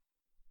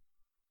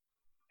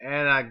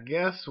And I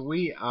guess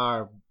we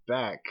are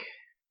back.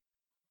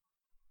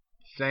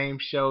 Same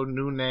show,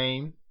 new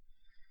name.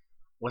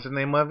 What's the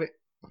name of it?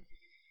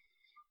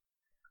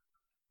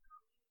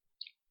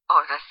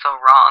 Oh, that's so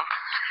wrong.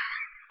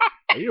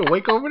 Are you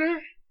awake over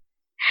there?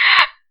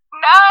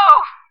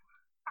 No!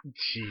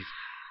 Jeez.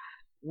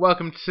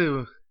 Welcome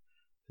to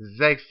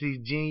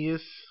Zexy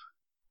Genius.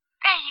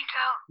 There you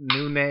go.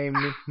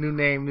 New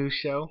name, new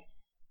show.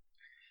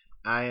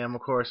 I am,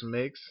 of course,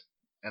 Mix,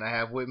 and I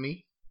have with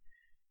me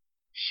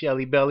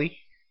Shelly Belly.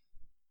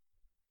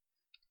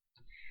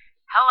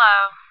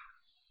 Hello.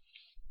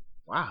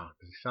 Wow,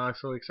 you sound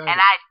so excited. And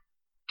I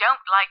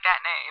don't like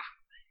that name.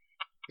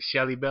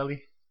 Shelly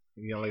Belly?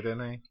 You don't like that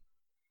name?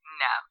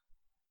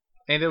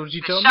 No. Ain't that what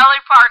you The told me?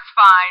 Shelly part's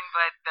fine,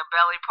 but the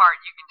belly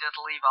part you can just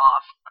leave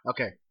off.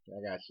 Okay,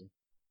 I got you.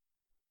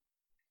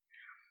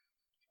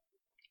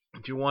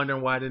 If you're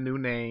wondering why the new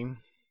name,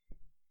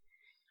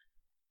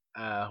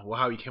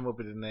 how you came up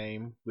with the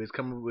name, we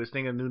was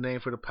thinking of a new name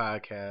for the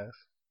podcast.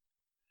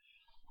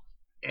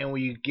 And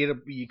when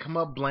you come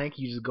up blank,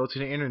 you just go to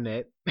the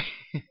internet.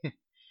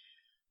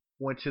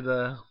 Went to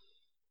the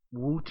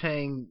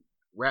Wu-Tang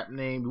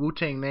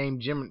name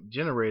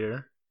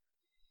generator.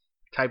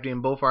 Typed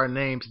in both our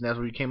names, and that's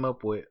what you came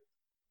up with.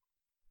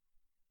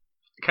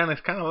 Kind of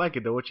like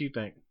it though. What you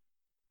think?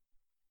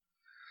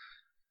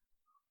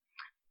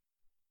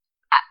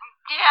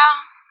 Yeah,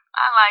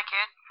 I like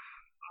it.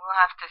 We'll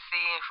have to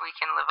see if we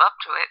can live up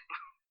to it.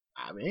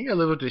 I mean, ain't gonna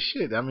live up to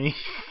shit. I mean,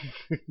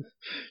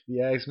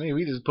 you ask me,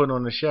 we just put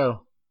on the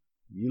show.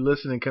 You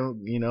listen and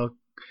come,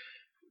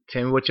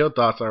 tell me what your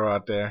thoughts are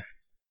out there.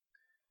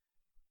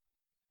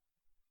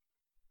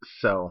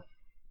 So,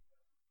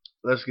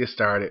 let's get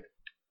started.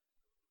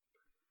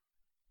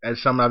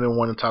 That's something I've been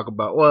wanting to talk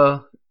about.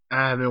 Well,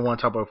 I haven't been wanting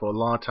to talk about it for a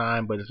long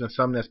time, but it's been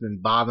something that's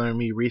been bothering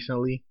me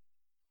recently.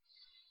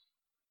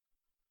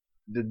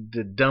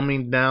 The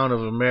dumbing down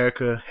of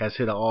America has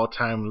hit an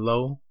all-time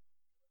low.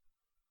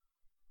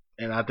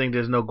 And I think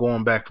there's no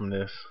going back from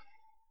this.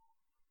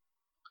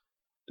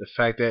 The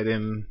fact that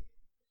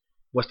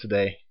what's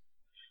today?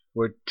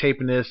 We're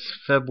taping this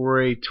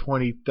February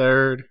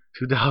 23rd,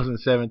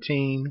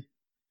 2017.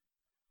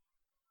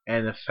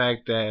 And the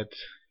fact that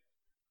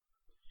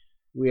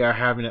we are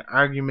having an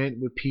argument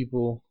with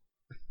people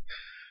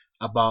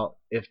about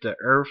if the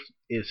earth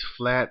is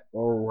flat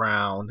or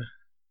round.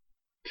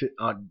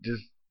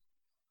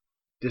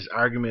 This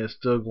argument is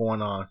still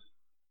going on.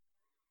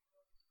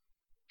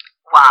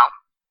 Wow.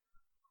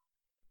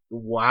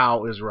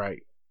 Wow is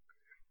right.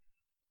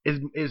 It's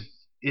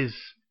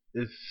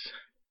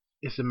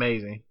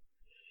amazing.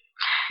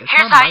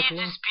 Here's how you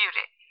dispute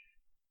it.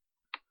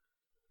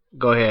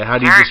 Go ahead. How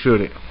do you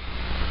dispute it?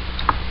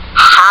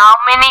 How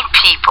many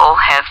people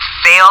have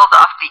sailed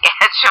off the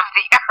edge of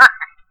the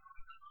earth?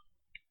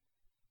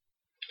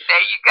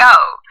 There you go.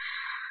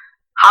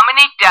 How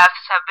many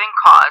deaths have been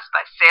caused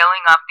by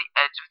sailing off the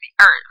edge of the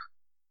earth?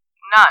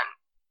 None.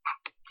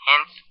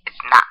 Hence,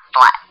 it's not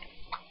flat.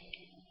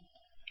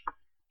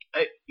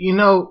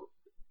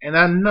 And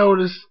I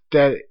noticed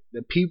that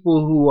the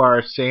people who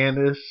are saying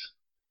this,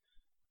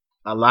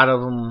 a lot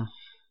of them,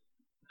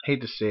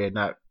 hate to say it,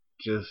 not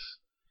just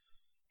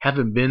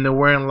haven't been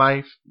nowhere in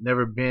life,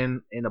 never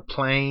been in a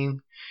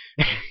plane,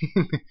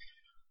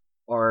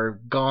 or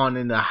gone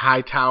in a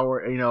high tower,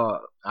 a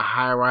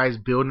high-rise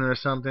building or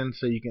something,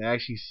 so you can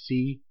actually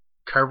see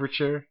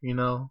curvature, Wait.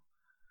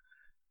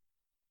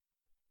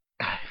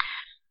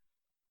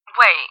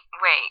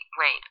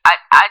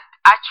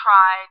 I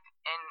tried,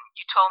 and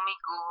you told me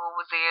Google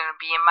was going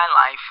to be in my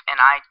life, and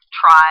I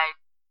tried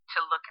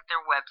to look at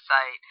their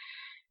website.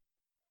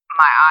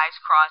 My eyes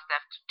crossed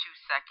after 2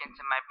 seconds,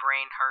 and my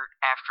brain hurt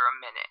after a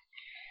minute.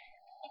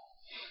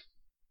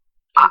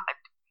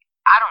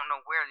 I don't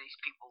know where these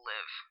people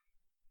live.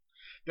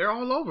 They're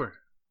all over.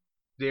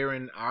 They're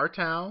in our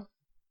town.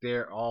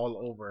 They're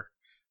all over.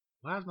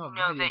 Why does my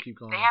volume keep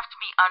going? They have to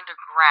be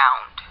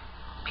underground,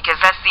 because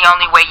that's the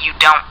only way you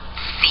don't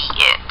see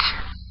it.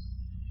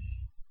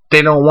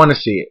 They don't want to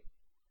see it.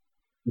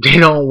 They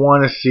don't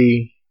want to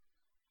see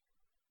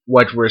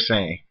what we're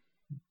saying.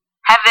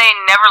 Have they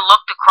never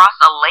looked across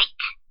a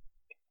lake?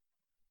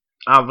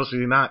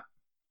 Obviously not.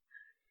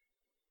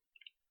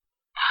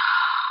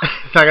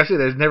 Like I said,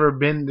 they've never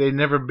been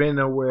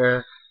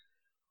nowhere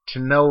to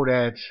know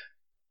that.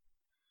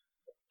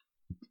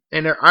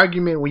 And their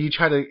argument, when you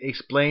try to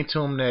explain to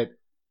them that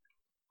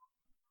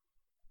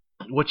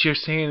what you're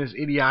saying is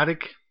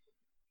idiotic,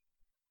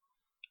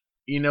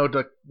 you know what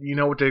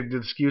the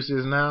excuse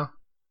is now?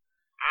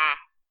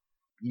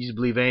 You just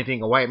believe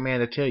anything a white man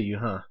to tell you,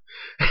 huh?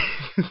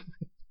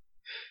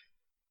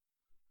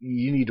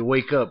 You need to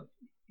wake up.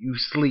 You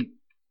sleep.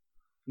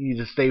 You need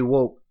to stay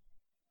woke.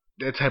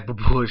 That type of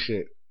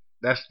bullshit.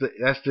 That's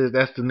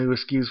the new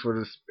excuse for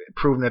this,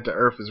 proving that the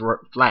earth is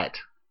flat.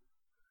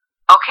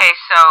 Okay,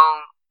 so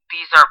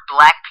these are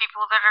black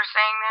people that are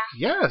saying this?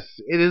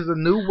 Yes, it is a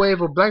new wave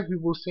of black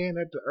people saying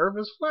that the earth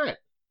is flat.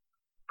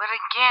 But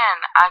again,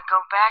 I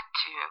go back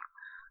to,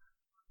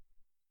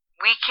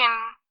 we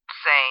can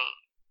say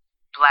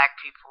black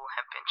people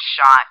have been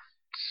shot,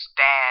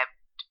 stabbed,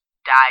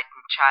 died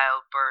in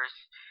childbirth,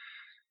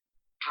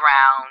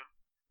 drowned,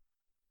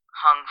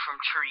 hung from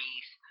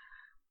trees.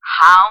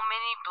 How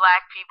many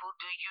black people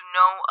do you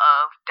know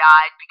of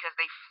died because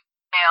they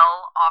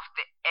fell off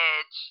the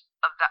edge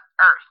of the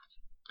earth?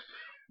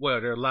 Well,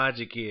 their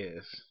logic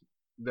is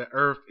the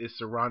Earth is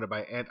surrounded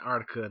by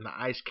Antarctica and the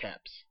ice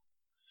caps,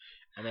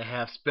 and they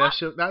have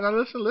special. Now,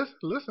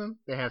 listen.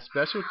 They have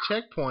special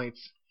checkpoints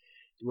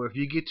where if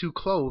you get too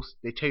close,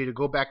 they tell you to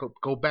go back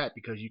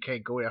because you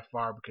can't go that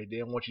far because they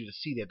don't want you to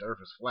see that the Earth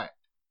is flat.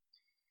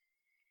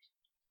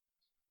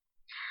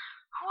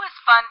 Who is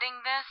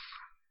funding this?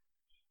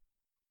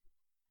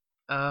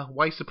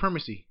 White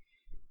supremacy.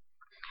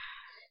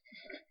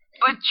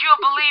 But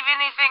you'll believe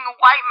anything a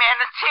white man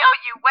will tell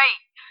you.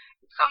 Wait.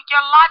 So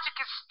your logic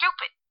is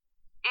stupid.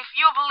 If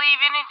you'll believe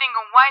anything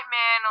a white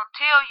man will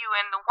tell you,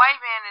 and the white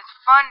man is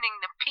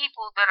funding the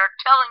people that are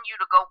telling you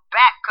to go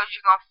back because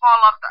you're going to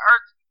fall off the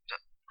earth.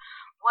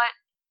 What?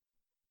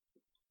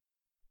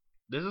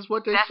 This is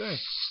what they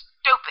say.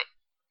 Stupid.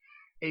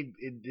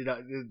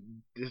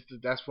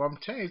 That's what I'm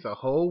telling you. It's a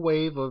whole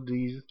wave of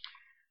these.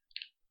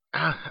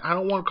 I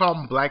don't want to call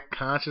them black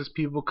conscious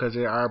people because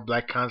there are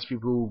black conscious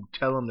people who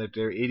tell them that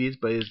they're idiots,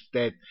 but it's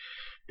that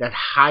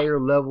higher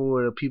level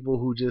of people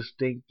who just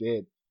think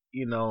that,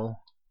 you know,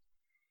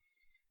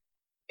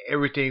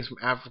 everything's from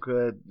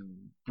Africa.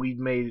 We've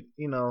made,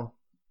 you know,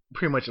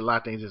 pretty much a lot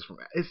of things is from.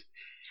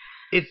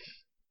 It's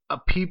a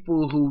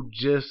people who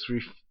just,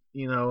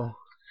 you know.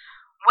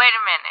 Wait a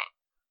minute.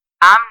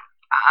 I'm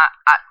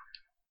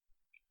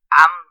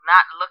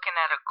not looking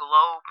at a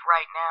globe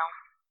right now.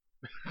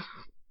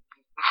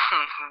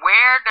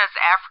 Where does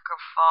Africa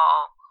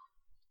fall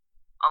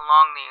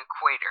along the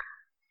equator?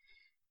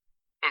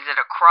 Is it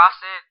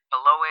across it,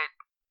 below it?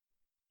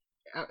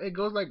 It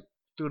goes like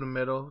through the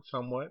middle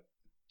somewhat.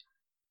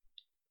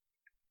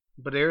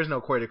 But there is no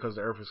equator because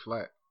the Earth is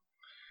flat.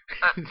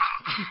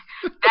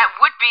 That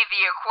would be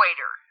the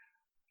equator.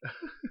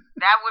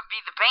 That would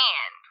be the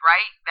band,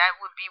 right? That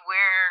would be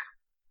where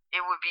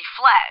it would be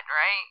flat,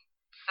 right?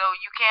 So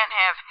you can't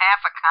have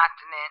half a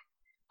continent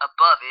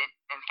above it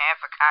and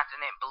half a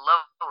continent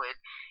below it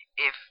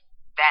if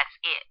that's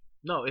it.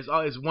 No,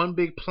 it's one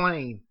big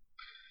plane,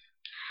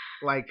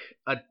 like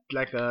a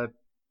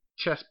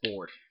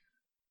chessboard.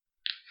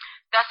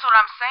 That's what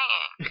I'm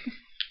saying.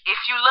 If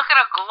you look at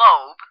a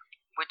globe,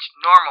 which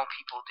normal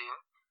people do,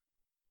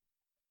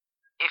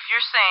 if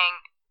you're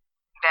saying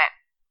that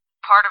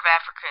part of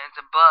Africa is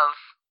above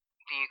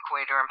the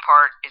equator and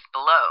part is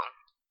below,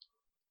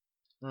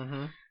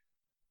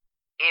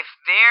 if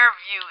their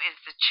view is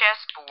the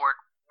chessboard,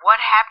 what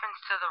happens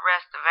to the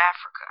rest of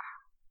Africa?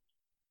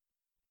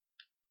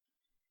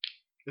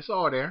 It's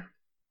all there.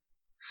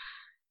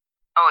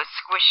 Oh, it's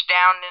squished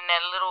down in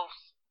that little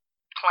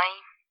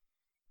plane?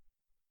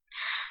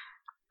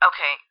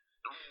 Okay.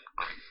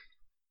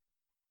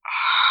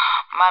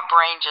 My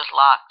brain just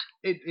locked.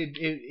 It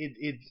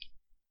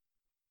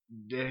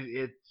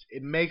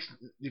makes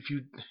if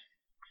you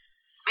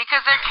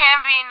because there can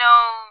be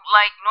no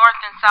like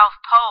North and South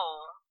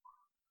Pole.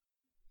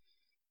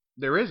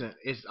 There isn't.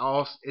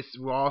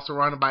 We're all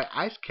surrounded by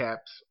ice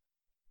caps,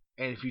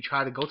 and if you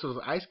try to go to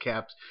those ice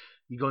caps,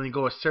 you're going to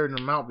go a certain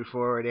amount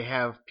before they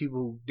have people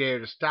who dare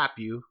to stop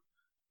you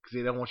because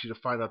they don't want you to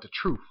find out the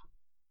truth.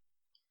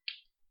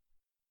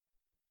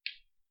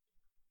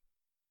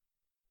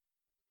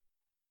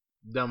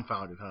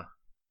 Dumbfounded, huh?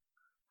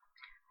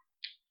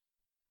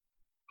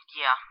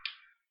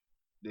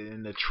 Yeah.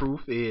 And the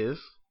truth is,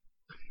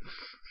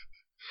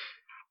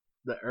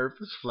 the Earth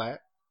is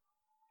flat.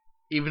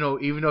 Even though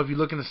if you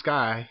look in the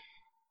sky,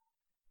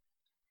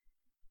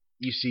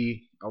 you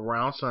see a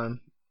round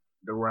sun,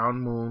 the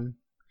round moon,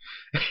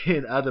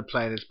 and other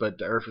planets, but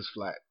the Earth is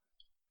flat.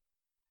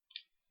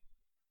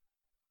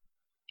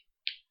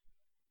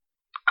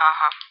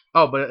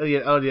 Oh, but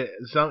yeah.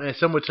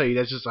 Some would tell you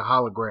that's just a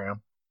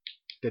hologram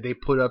that they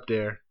put up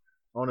there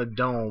on a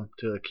dome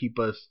to keep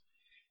us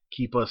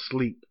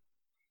asleep.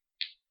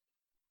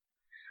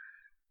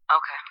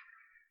 Okay.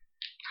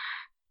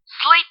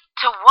 Sleep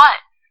to what?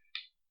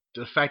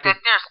 The fact that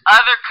there's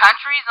other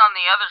countries on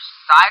the other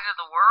side of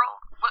the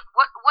world?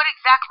 What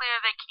exactly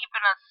are they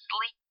keeping us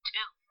asleep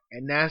to?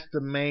 And that's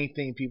the main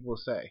thing people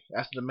say.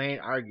 That's the main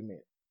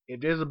argument. If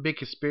there's a big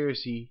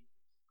conspiracy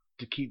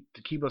to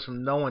keep us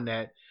from knowing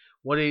that,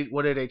 what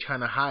are they trying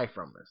to hide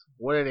from us?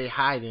 What are they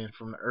hiding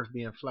from the Earth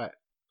being flat?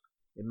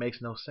 It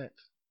makes no sense.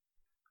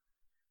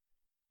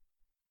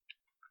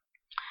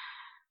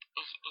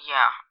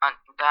 Yeah,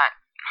 that.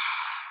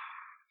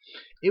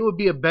 It would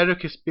be a better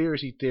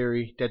conspiracy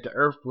theory that the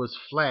Earth was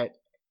flat,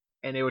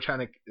 and they were trying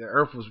to. The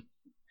Earth was.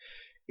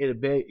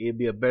 It'd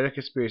be a better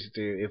conspiracy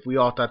theory if we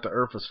all thought the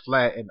Earth was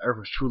flat and the Earth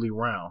was truly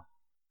round.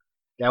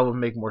 That would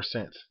make more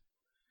sense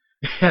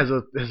as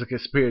a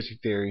conspiracy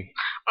theory.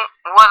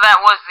 Well,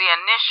 that was the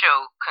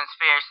initial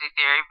conspiracy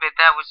theory, but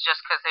that was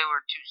just because they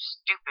were too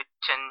stupid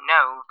to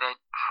know that.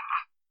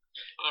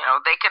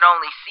 They could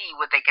only see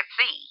what they could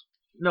see.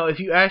 No, if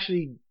you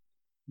actually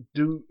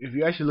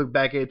look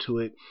back into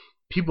it,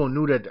 people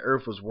knew that the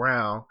Earth was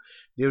round.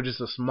 They were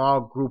just a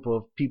small group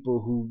of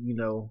people who,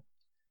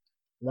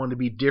 wanted to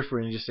be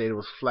different and just say it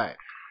was flat.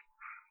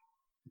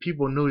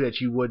 People knew that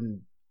you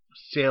wouldn't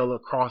sail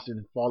across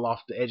and fall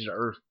off the edge of the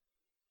Earth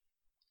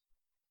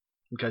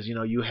because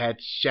you had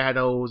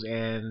shadows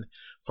and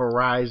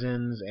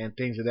horizons and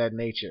things of that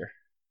nature.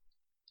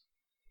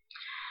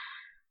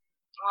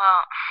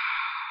 Well,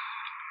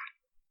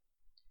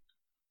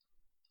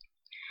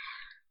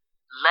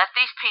 let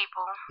these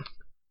people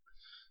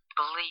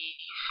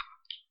believe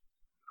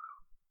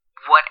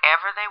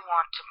whatever they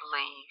want to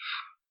believe.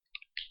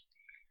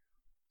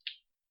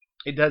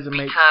 It doesn't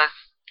make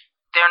because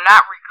they're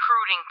not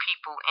recruiting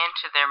people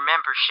into their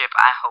membership.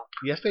 I hope.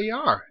 Yes, they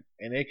are,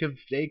 and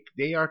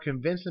they are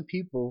convincing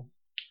people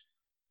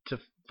to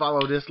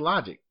follow this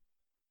logic.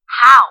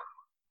 How?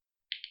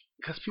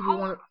 Because people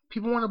want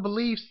to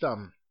believe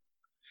something.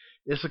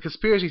 It's a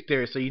conspiracy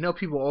theory, so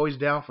people are always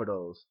down for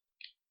those.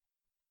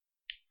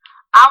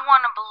 I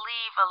want to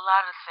believe a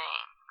lot of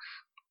things.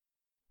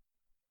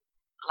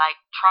 Like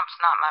Trump's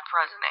not my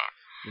president.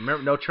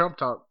 Remember, no Trump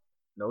talk.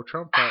 No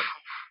Trump talk.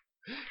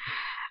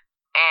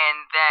 And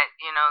that,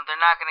 they're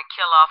not going to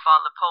kill off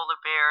all the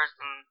polar bears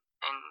and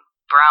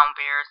brown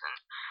bears. And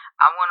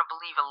I want to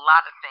believe a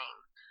lot of things.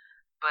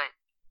 But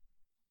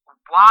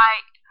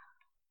why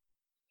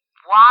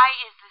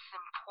is this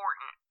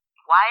important?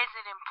 Why is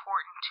it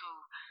important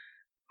to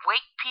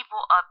wake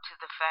people up to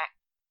the fact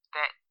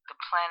that the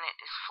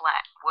planet is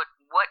flat?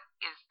 What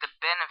is the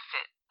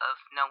benefit of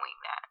knowing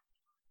that?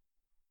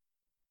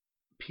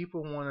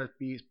 People want to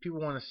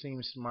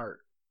seem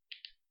smart.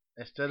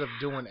 Instead of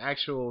doing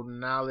actual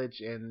knowledge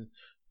and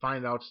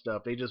find out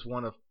stuff, they just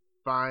want to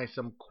find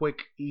some quick,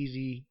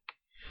 easy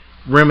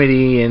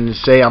remedy and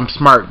say I'm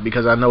smart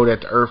because I know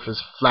that the Earth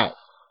is flat.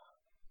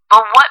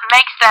 But what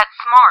makes that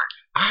smart?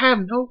 I have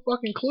no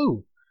fucking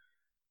clue.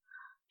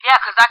 Yeah,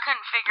 because I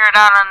couldn't figure it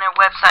out on their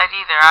website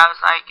either. I was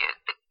like,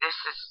 this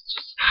is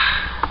just...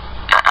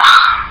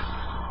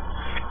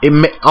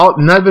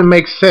 None of it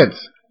makes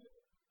sense.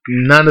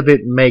 None of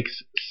it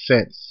makes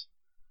sense.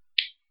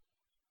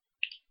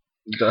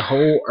 The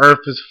whole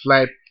Earth is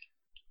flat.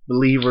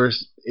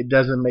 Believers, it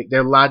doesn't make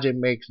their logic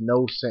makes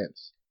no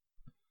sense.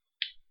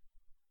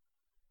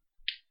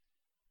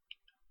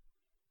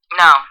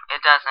 No,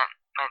 it doesn't.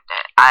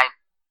 I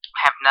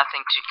have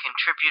nothing to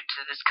contribute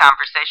to this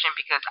conversation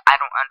because I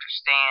don't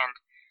understand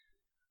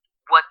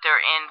what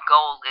their end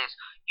goal is.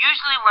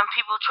 Usually when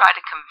people try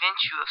to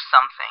convince you of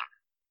something,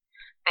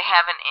 they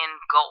have an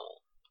end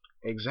goal.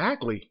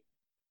 Exactly.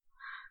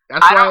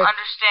 I don't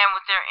understand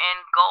what their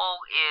end goal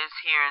is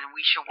here.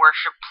 We should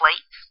worship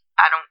plates?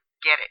 I don't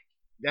get it.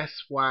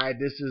 That's why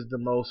this is the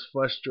most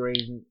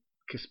frustrating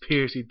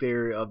conspiracy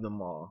theory of them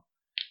all.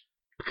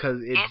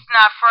 Because it's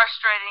not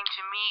frustrating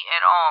to me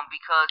at all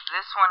because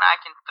this one I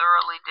can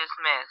thoroughly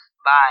dismiss.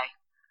 Bye.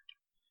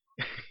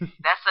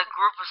 That's a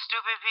group of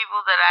stupid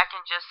people that I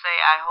can just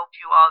say, I hope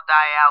you all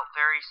die out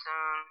very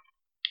soon.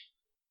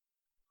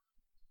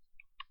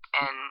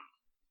 And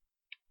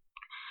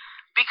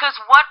because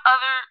what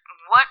other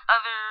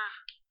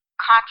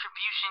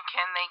contribution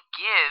can they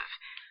give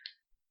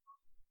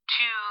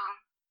to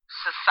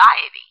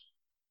society?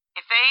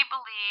 If they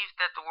believe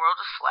that the world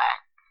is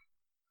flat,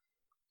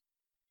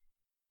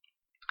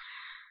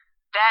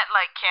 that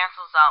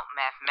cancels out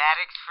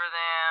mathematics for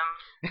them,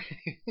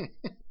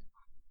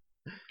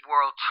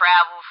 world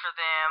travel for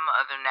them,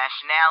 other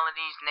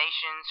nationalities,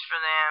 nations for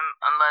them,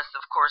 unless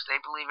of course they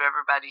believe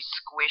everybody's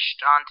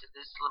squished onto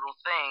this little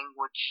thing,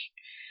 which...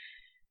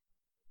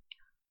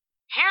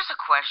 Here's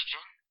a question.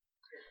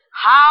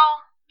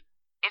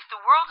 If the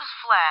world is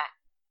flat,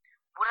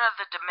 what are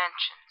the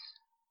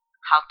dimensions?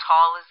 How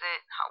tall is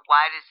it? How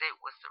wide is it?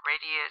 What's the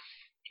radius?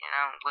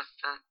 What's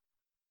the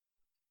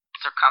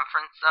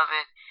circumference of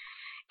it?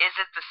 Is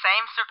it the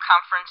same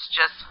circumference,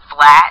 just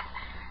flat?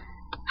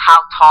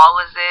 How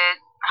tall is it?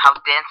 How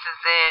dense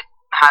is it?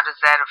 How does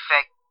that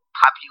affect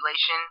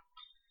population?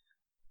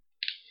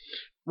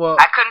 Well,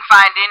 I couldn't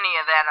find any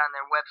of that on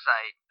their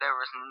website. There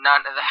was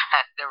none of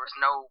that. There was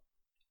no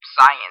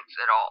science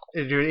at all.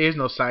 There is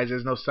no science.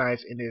 There's no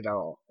science in it at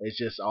all. It's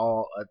just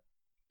all a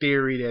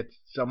theory that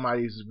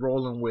somebody's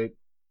rolling with.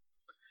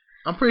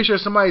 I'm pretty sure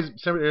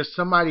there's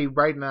somebody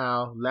right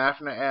now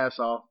laughing their ass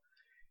off,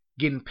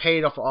 getting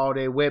paid off all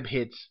their web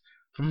hits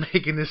for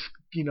making this,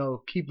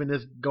 keeping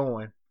this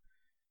going.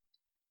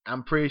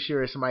 I'm pretty sure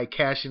there's somebody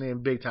cashing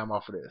in big time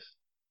off of this.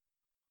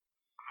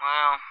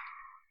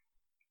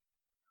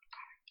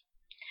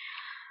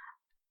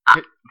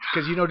 Well,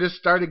 because this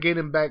started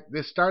getting back.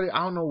 I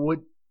don't know what.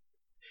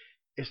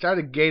 It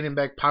started gaining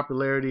back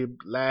popularity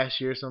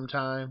last year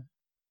sometime.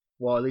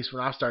 Well, at least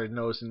when I started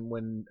noticing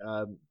when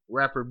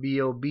rapper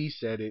B.O.B.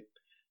 said it,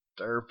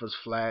 the Earth was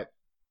flat.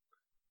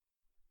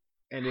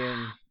 And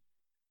then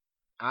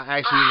I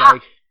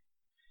actually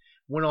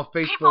went on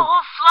Facebook. People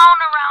who've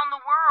flown around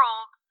the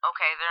world.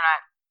 Okay, they're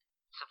not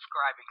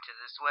subscribing to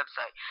this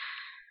website.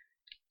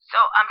 So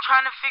I'm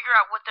trying to figure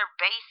out what their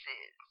base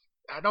is.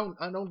 I don't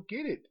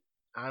get it.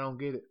 I don't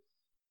get it.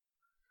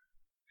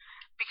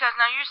 Because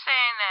now you're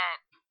saying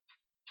that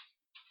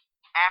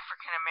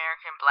African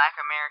American, Black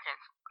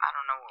Americans, I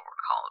don't know what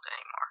we're called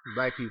anymore.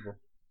 Black people.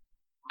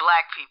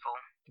 Black people.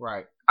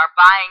 Right. Are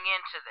buying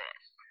into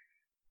this.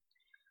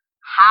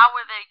 How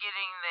are they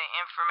getting the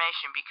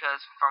information?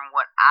 Because from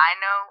what I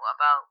know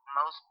about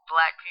most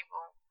black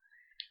people,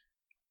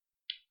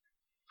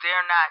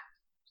 they're not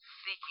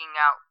seeking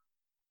out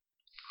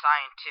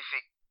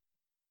scientific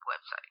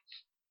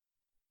websites.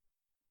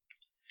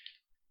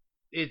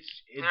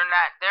 They're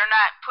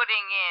not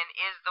putting in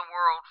 "is the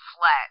world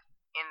flat"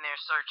 in their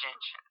search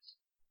engines.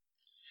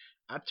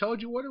 I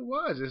told you what it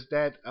was. It's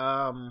that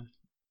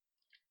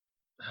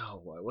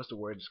what's the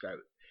word to describe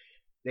it?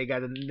 They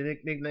got a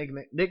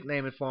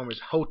nickname for them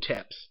as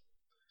hoteps.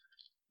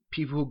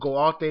 People who go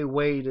out their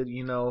way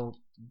to,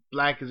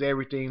 black is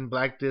everything,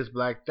 black this,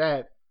 black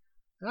that.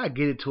 And I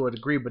get it to a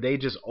degree, but they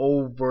just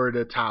over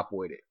the top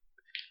with it.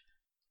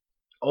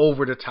 If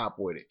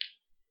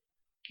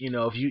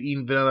you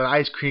eating vanilla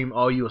ice cream,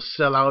 oh, you a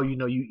sellout. You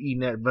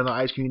eating that vanilla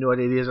ice cream. You know what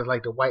it is? It's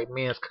like the white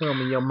man's cum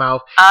in your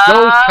mouth.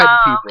 Those type of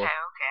people. Okay,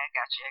 I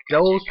got you.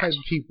 Those type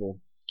of people.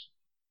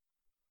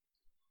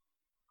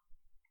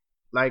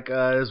 Like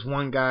this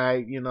one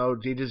guy,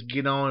 they just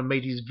get on and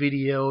make these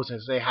videos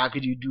and say, how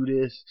could you do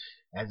this?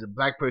 As a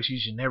black person, you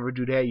should never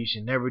do that. You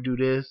should never do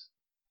this.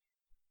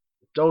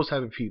 Those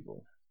type of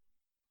people.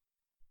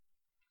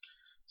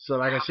 So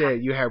like I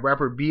said, you have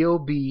rapper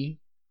B.O.B.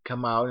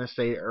 come out and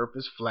say the earth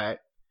is flat.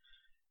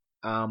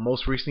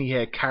 Most recently, you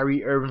had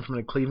Kyrie Irving from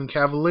the Cleveland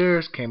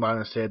Cavaliers came out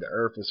and said the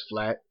earth is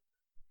flat.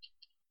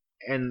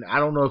 And I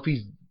don't know if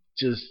he's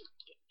just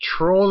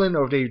trolling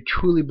or if they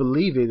truly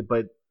believe it,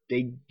 but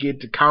they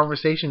get the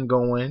conversation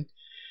going.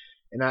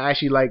 And I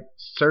actually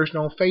searched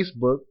on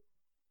Facebook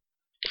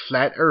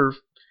flat earth,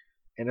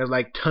 and there's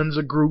tons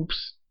of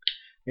groups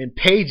and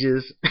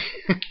pages.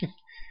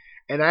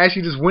 And I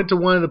actually just went to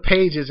one of the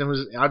pages and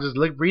I just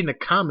reading the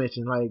comments,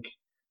 and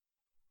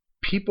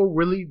people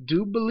really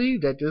do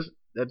believe that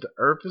the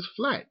earth is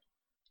flat.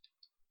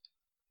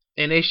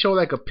 And they show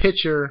a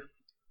picture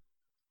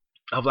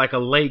of a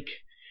lake,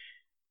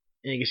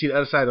 and you can see the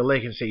other side of the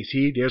lake and say,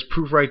 see, there's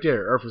proof right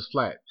there, earth is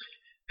flat.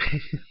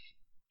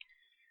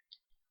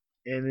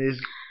 And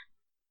it's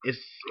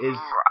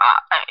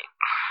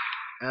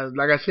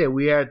like I said,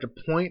 we are at the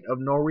point of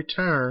no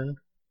return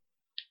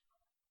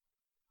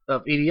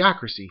of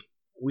idiocracy.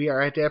 We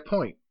are at that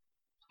point.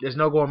 There's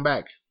no going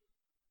back.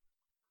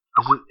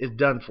 It's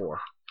done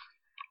for.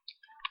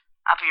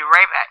 I'll be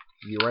right back.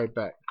 Be right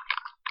back.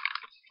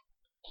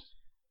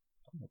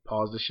 I'm gonna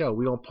pause the show.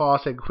 We're gonna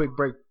pause, take a quick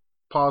break,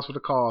 pause for the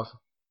calls.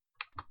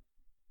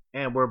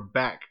 And we're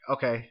back.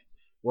 Okay.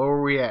 Where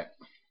were we at?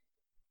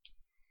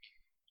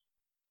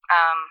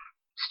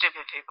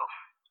 Stupid people.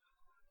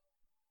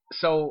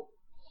 So,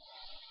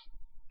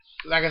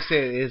 like I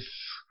said, it's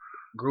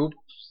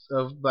groups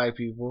of black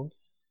people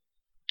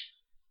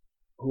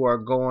who are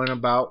going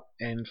about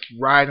and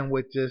riding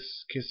with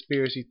this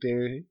conspiracy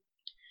theory,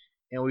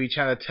 and we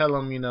try to tell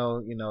them,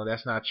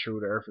 that's not true.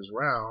 The Earth is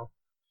round.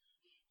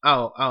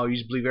 Oh, you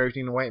just believe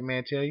everything the white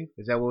man tell you?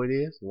 Is that what it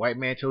is? The white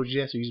man told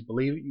you that, so you just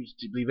believe it? You just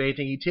believe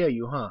anything he tell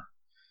you, huh?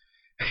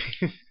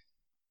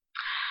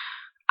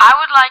 I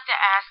would like to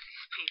ask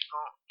these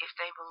people if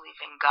they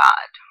believe in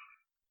God.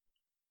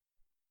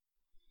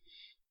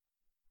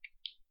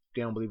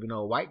 They don't believe in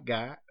no white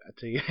God, I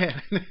tell you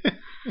that.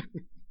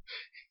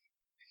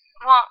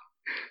 Well,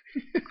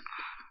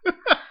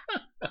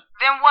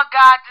 then what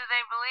God do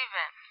they believe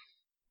in?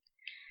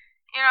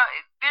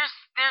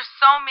 There's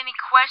so many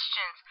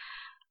questions,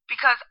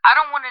 because I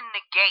don't want to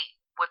negate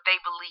what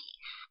they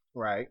believe.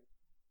 Right.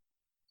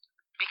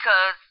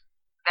 Because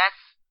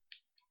that's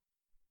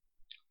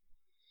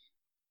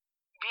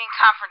being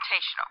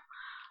confrontational.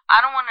 I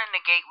don't want to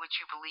negate what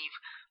you believe,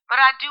 but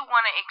I do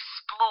want to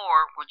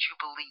explore what you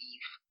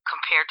believe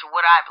compared to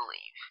what I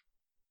believe,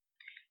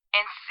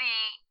 and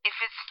see if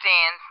it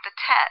stands the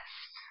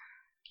test.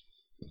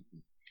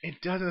 It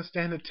doesn't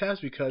stand the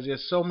test because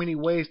there's so many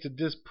ways to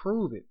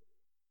disprove it.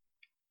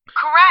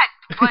 Correct,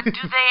 but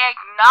do they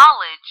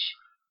acknowledge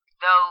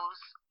those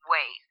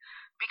ways?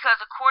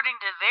 Because according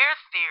to their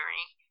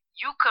theory,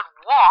 you could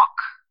walk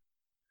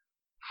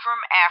from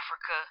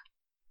Africa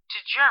to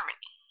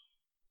Germany.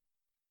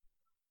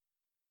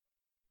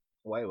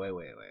 Wait.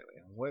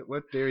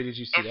 What theory did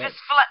you see that? If it's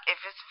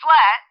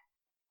flat,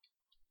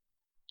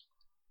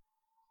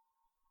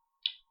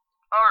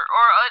 or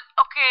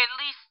okay, at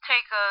least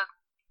take a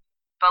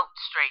boat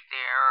straight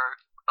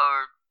there,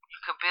 or you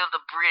could build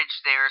a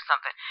bridge there or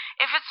something.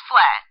 If it's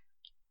flat,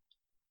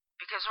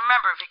 because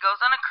remember, if it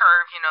goes on a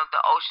curve,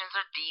 the oceans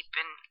are deep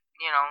and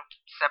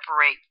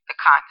separate the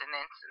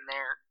continents, and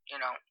they're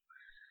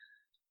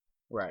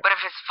right. But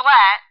if it's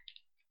flat,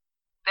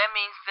 that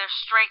means there's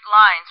straight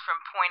lines from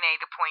point A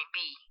to point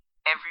B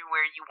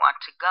everywhere you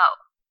want to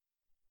go.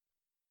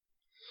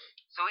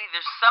 So either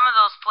some of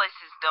those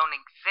places don't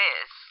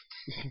exist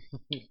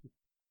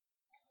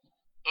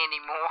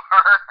anymore,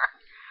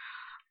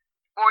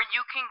 or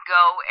you can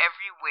go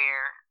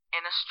everywhere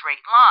in a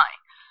straight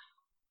line.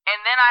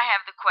 And then I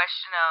have the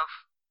question of,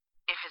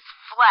 if it's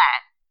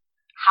flat,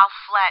 how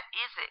flat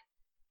is it?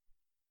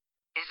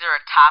 Is there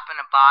a top and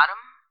a bottom?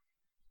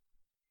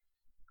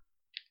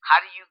 How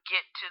do you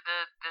get to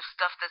the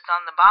stuff that's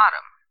on the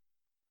bottom?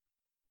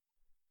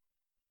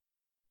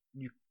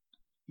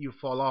 You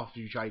fall off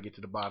if you try to get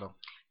to the bottom.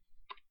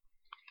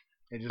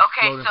 And just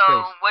Okay, float in so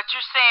space. what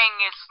you're saying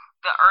is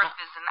the Earth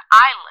is an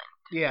island.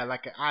 Yeah,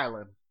 like an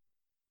island.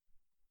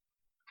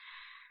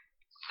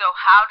 So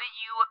how do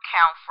you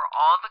account for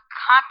all the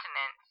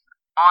continents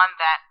on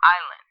that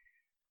island?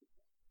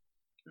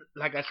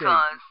 Like I said,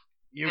 Because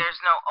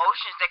there's no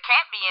oceans. There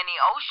can't be any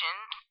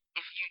oceans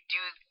if you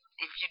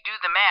do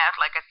the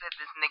math. Like I said,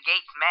 this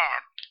negates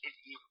math if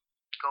you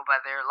go by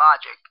their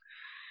logic.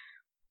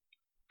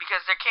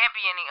 Because there can't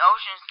be any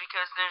oceans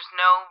because there's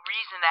no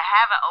reason to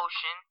have an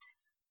ocean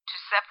to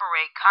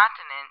separate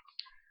continents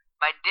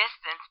by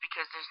distance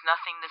because there's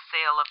nothing to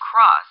sail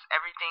across.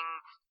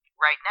 Everything's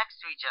right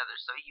next to each other.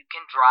 So you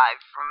can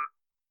drive from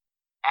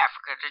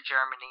Africa to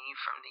Germany,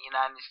 from the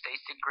United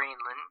States to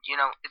Greenland.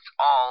 It's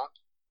all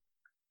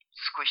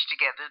squished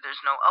together.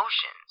 There's no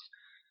oceans.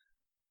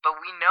 But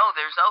we know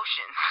there's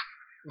oceans.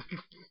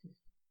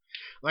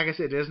 Like I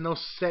said, there's no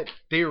set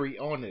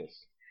theory on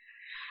this.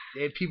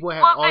 People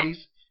have all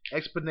these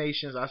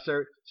explanations.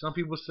 Some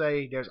people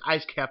say there's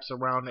ice caps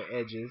around the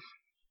edges,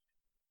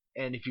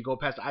 and if you go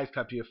past the ice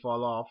cap, you'll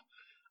fall off.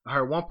 I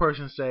heard one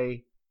person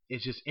say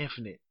it's just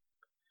infinite.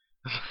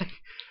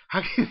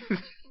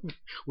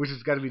 Which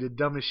has got to be the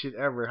dumbest shit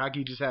ever. How can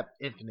you just have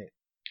infinite?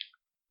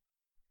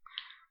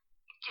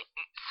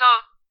 So,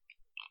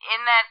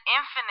 in that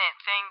infinite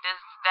thing, does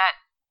that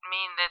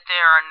mean that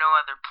there are no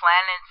other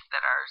planets,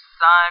 that our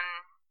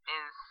sun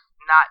is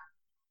not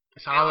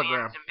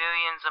billions and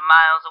billions of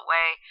miles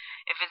away?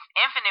 If it's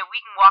infinite,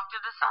 we can walk to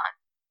the sun.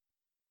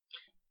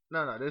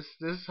 No, this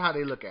is how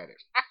they look at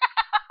it.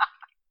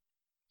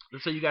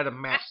 So you got a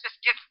map. This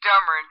just gets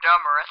dumber and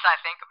dumber as I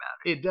think about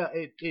it.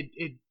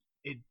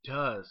 It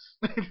does.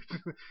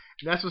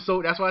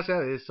 That's why I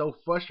said it's so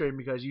frustrating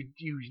because you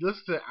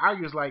listen to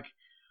arguments like,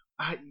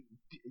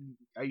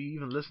 are you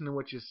even listening to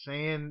what you're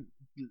saying?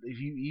 If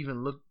you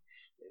even look,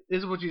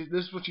 this is what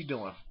you're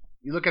doing.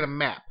 You look at a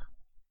map.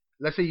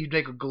 Let's say you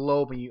take a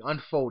globe and you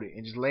unfold it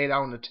and just lay it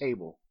out on the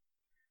table,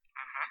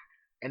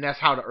 and that's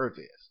how the Earth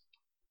is.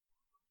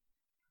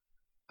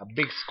 A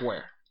big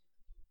square.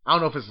 I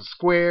don't know if it's a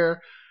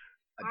square.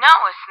 No,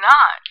 it's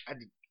not.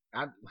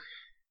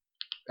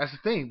 That's the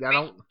thing.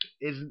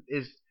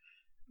 Is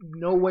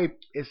no way.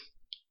 It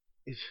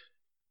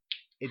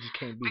just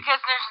can't be. Because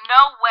there's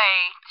no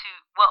way to.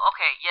 Well,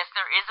 okay, yes,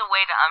 there is a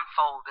way to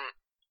unfold it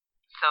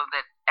so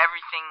that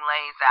everything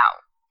lays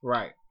out.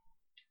 Right.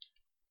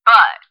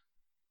 But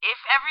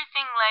if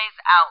everything lays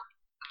out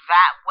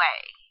that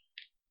way,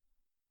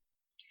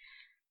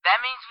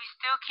 that means we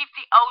still keep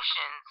the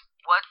oceans.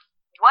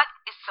 What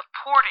is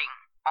supporting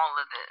all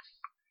of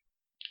this?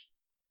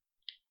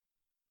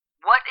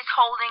 What is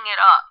holding it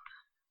up?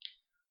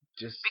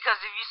 Because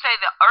if you say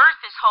the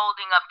Earth is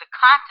holding up the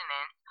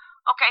continent,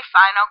 okay,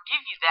 fine, I'll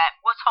give you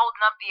that. What's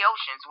holding up the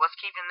oceans? What's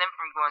keeping them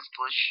from going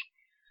splish?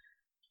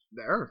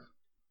 The Earth.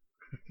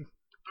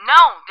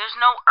 No, there's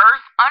no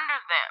Earth under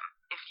them.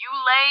 If you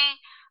lay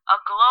a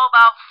globe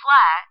out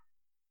flat,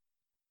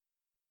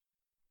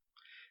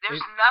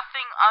 there's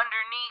nothing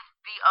underneath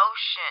the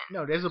ocean.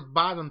 No, there's a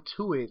bottom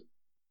to it.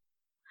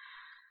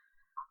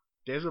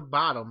 There's a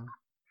bottom,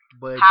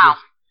 but how?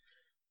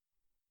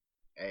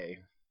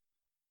 Hey,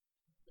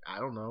 I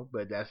don't know,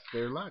 but that's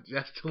their logic.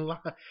 That's the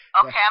logic.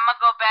 Okay, I'm gonna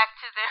go back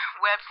to their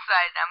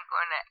website. I'm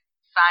gonna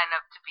sign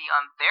up to be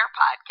on their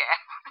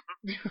podcast.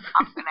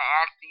 I'm gonna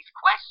ask these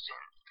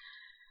questions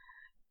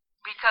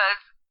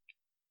because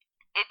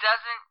it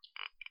doesn't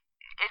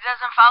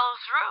follow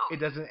through.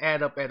 It doesn't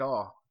add up at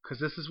all. Because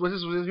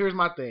here's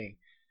my thing.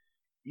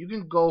 You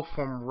can go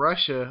from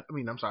Russia.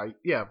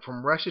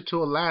 From Russia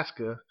to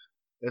Alaska.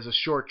 There's a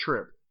short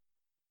trip.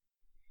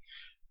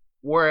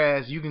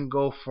 Whereas you can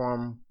go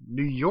from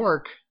New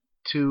York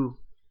to,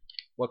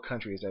 what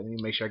country is that? Let me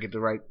make sure I get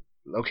the right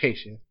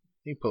location.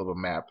 Let me pull up a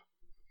map.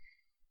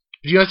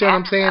 Do you understand what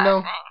I'm saying,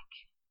 though?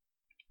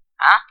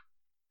 Huh?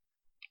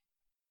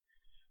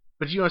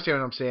 But you understand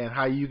what I'm saying?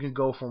 How you can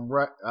go from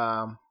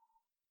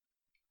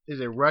is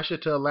it Russia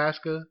to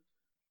Alaska?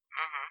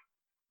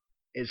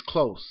 It's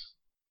close.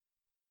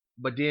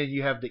 But then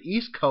you have the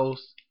East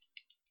Coast,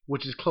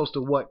 which is close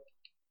to what?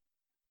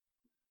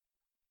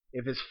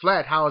 If it's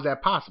flat, how is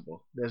that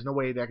possible? There's no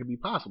way that could be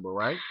possible,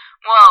 right?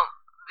 Well,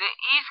 the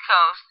East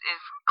Coast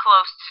is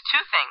close to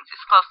two things.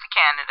 It's close to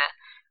Canada,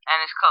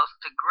 and it's close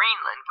to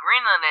Greenland.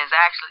 Greenland is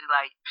actually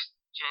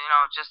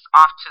just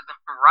off to the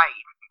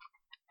right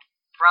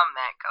from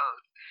that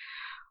coast.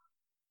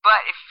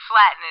 But if you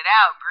flatten it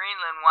out,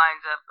 Greenland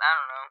winds up, I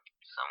don't know,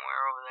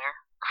 somewhere over there.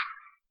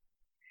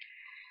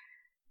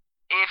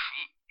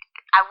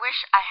 I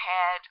wish I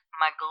had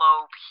my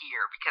globe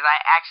here, because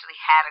I actually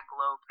had a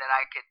globe that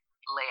I could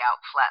lay out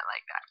flat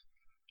like that.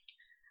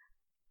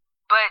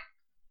 But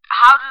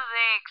how do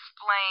they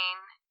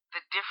explain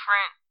the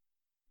different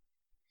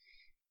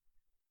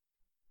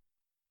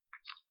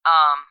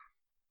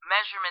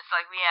measurements,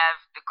 like we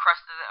have the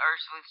crust of the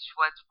earth, which is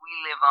what we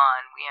live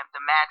on. We have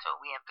the mantle.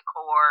 We have the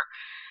core.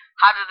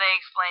 How do they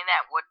explain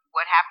that?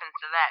 What happens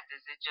to that?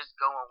 Does it just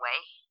go away?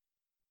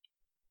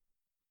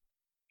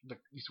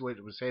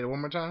 Say it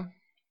one more time.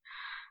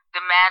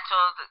 The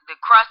mantle, the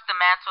crust, the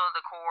mantle,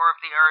 the core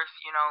of the earth.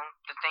 You know,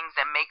 the things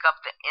that make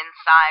up the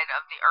inside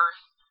of the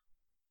earth.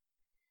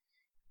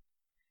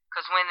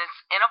 Because when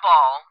it's in a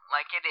ball,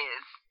 like it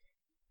is,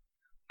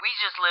 we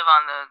just live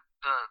on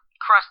the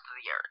crust of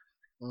the earth.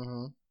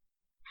 Mm-hmm.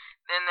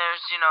 Then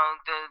there's, you know,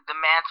 the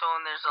mantle,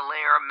 and there's a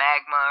layer of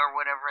magma or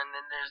whatever, and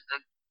then there's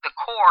the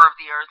core of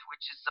the earth,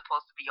 which is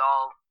supposed to be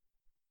all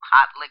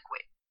hot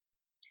liquid.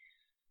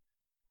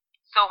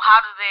 So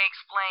how do they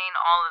explain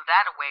all of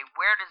that away?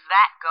 Where does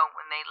that go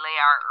when they lay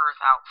our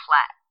earth out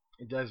flat?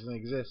 It doesn't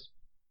exist.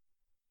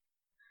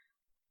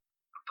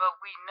 But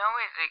we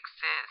know it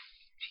exists.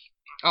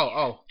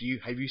 Oh,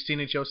 have you seen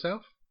it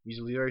yourself? You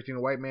just believe everything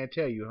the white man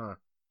tell you, huh?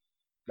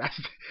 That's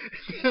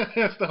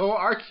the whole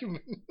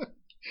argument.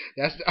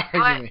 That's the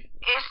argument.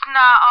 But it's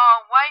not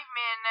all white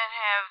men that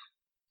have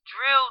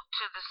drilled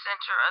to the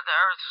center of the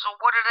earth. So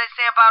what do they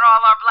say about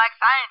all our black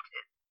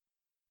scientists?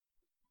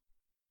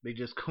 They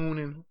just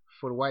cooning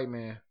for the white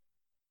man.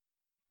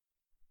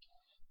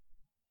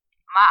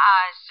 My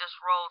eyes just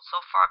rolled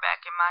so far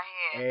back in my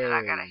head that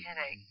I got a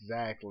headache.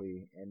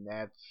 Exactly, and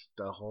that's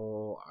the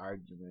whole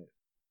argument.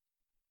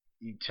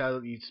 You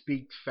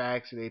speak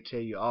facts, and they tell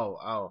you,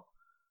 oh,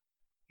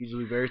 you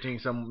believe everything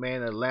some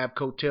man in a lab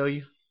coat tell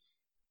you.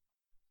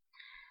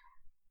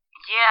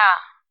 Yeah,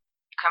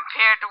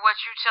 compared to what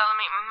you're telling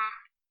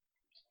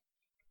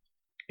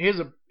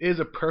Here's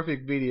me. a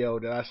perfect video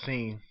that I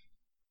seen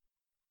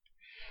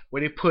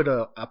where they put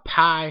a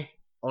pie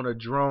on a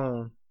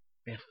drone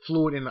and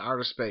flew it into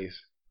outer space.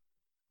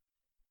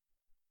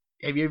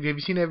 Have you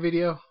seen that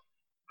video?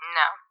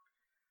 No.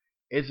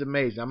 It's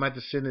amazing. I'm gonna have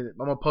to send it. I'm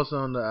gonna post it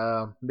on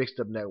the Mixed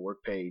Up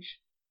Network page.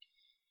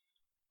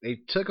 They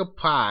took a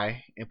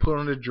pie and put it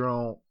on the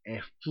drone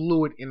and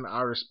flew it into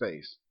outer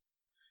space,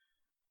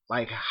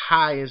 like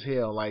high as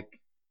hell. Like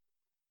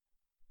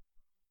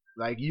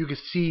you could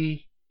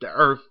see the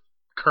Earth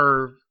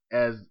curve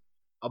as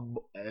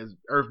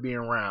Earth being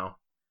round,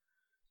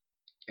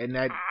 and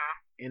that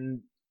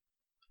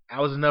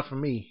was enough for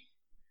me.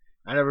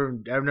 I've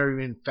never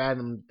even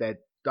fathomed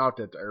thought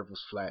that the Earth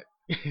was flat,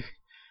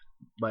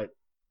 but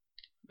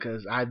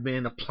because I've been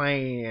in a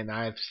plane and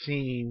I've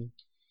seen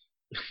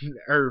the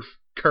Earth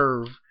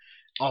curve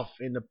off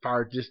in the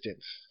far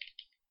distance.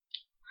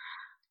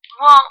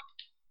 Well,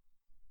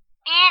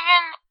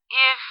 even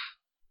if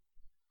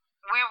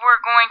we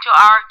were going to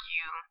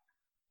argue,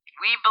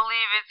 we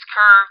believe it's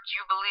curved,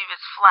 you believe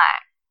it's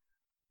flat.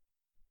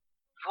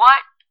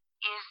 What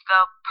is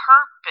the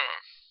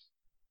purpose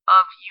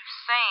of you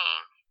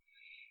saying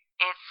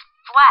it's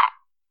flat?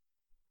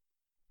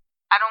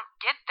 I don't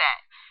get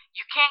that.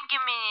 You can't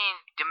give me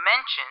any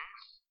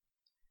dimensions.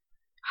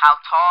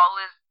 How tall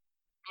is it?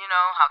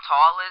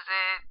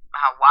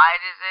 How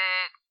wide is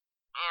it?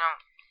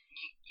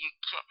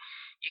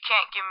 You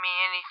can't give me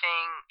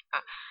anything.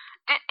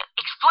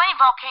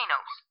 Explain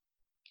volcanoes.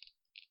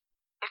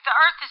 If the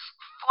Earth is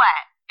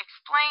flat,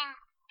 explain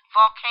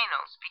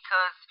volcanoes,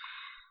 because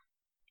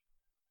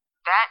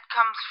that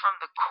comes from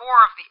the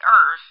core of the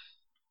Earth,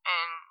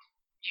 and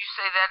you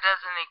say that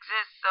doesn't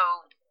exist.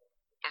 So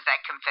is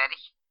that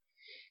confetti?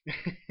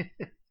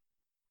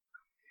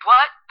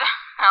 What the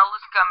hell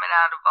is coming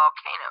out of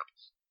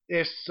volcanoes?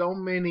 There's so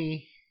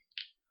many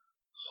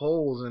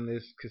holes in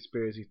this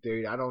conspiracy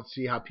theory. I don't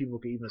see how people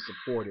can even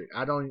support it.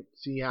 I don't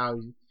see how.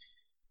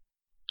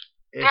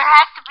 There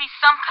has to be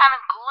some kind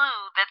of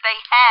glue that they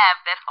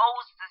have that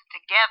holds this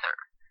together.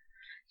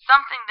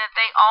 Something that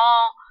they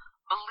all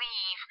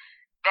believe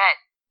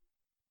that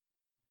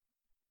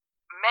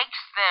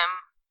makes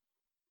them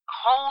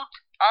hold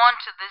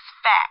on to this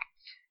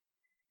fact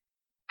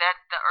that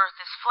the Earth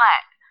is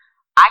flat.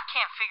 I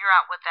can't figure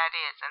out what that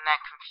is, and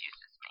that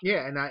confuses me.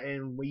 Yeah,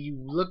 and when you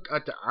look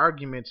at the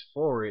arguments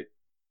for it,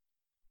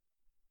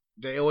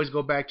 they always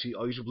go back to,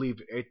 you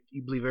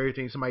believe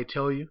everything somebody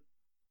tell you.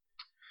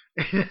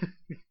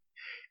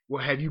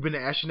 Well, have you been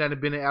an astronaut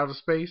and been in outer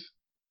space?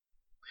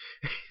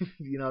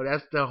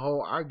 That's the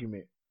whole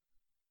argument.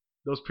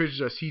 Those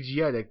pictures are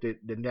CGI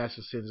that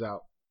NASA sends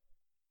out.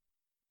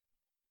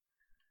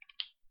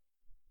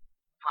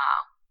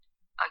 Wow.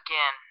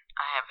 Again,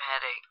 I have a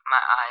headache. My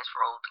eyes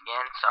rolled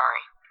again.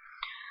 Sorry.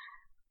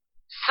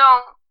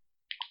 So,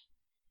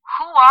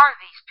 who are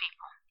these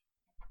people?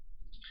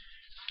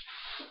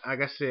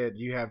 Like I said,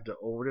 you have the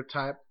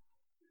over-the-top,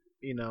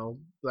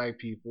 black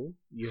people.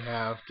 You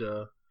have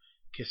the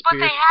conspiracy. But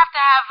they have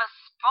to have a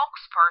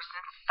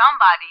spokesperson,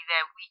 somebody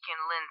that we can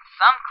lend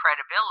some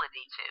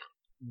credibility to.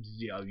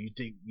 Yeah, you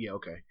think? Yeah,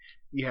 okay.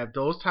 You have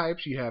those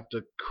types. You have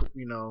the,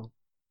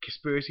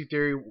 conspiracy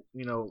theory.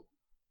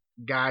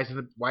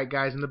 White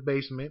guys in the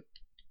basement.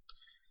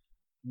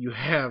 You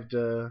have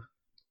the.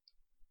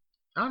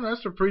 I don't know.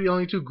 That's the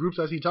only two groups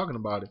I see talking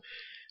about it.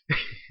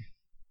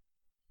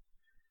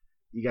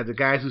 You got the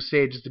guys who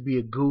say it just to be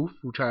a goof,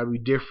 who try to be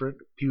different.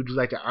 People just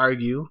like to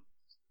argue.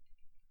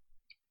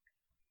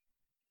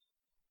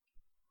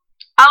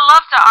 I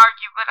love to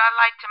argue, but I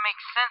like to make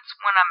sense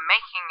when I'm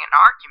making an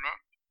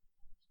argument.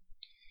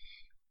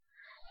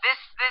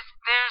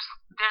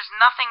 There's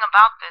nothing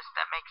about this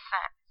that makes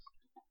sense.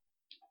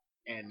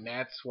 And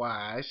that's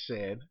why I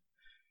said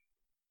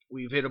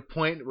we've hit a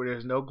point where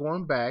there's no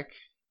going back.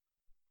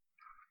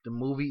 The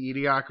movie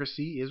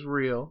Idiocracy is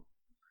real.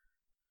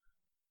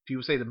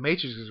 People say the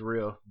Matrix is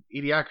real.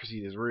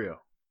 Idiocracy is real.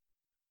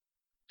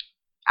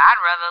 I'd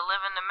rather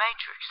live in the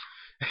Matrix.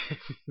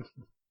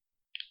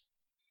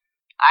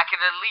 I could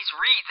at least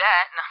read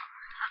that.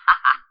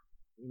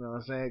 You know what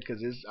I'm saying?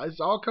 Because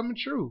it's all coming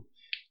true.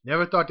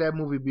 Never thought that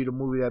movie would be the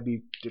movie that'd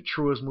be the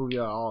truest movie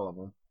out of all of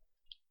them.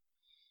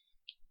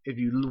 If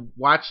you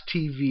watch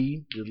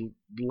TV, the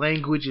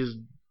language is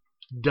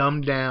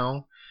dumbed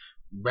down.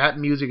 Rap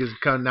music is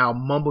kind of now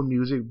mumble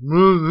music.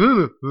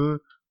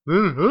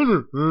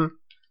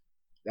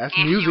 That's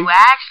if music. you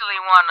actually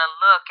want to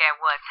look at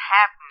what's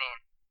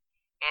happening,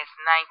 it's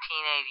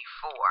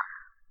 1984.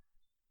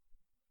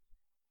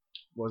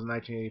 What was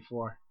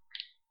 1984?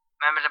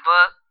 Remember the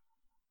book?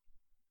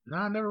 No,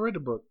 I never read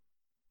the book.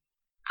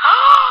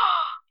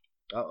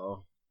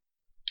 Uh-oh.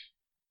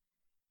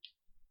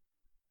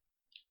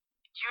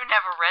 You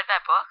never read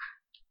that book?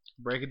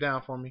 Break it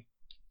down for me.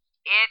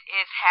 It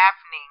is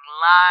happening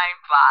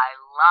line by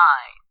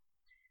line.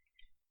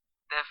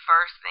 The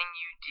first thing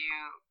you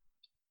do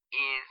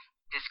is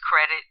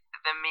discredit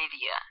the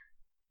media.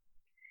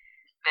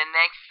 The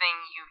next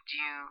thing you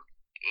do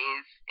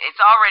is, it's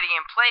already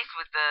in place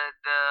with the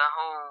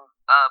whole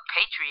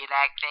Patriot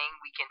Act thing.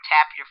 We can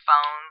tap your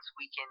phones,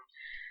 we can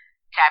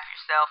tap your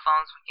cell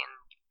phones, we can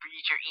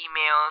read your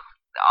emails.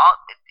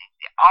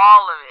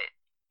 All of it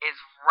is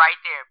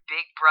right there.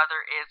 Big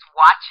Brother is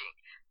watching.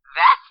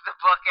 That's the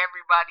book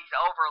everybody's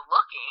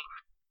overlooking.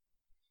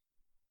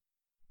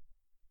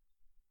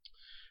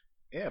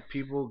 Yeah,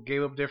 people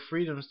gave up their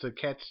freedoms to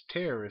catch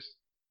terrorists.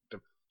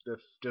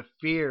 The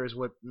fear is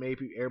what made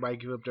everybody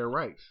give up their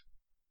rights.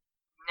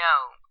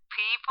 No,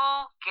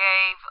 people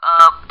gave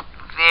up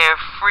their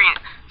freedom.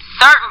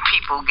 Certain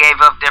people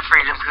gave up their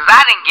freedoms, because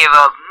I didn't give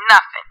up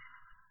nothing.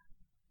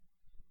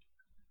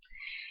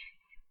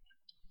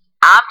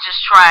 I'm just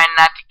trying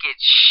not to get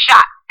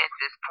shot at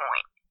this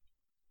point.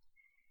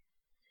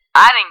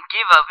 I didn't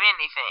give up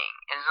anything.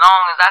 As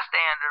long as I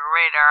stay under the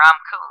radar, I'm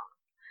cool.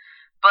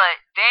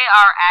 But they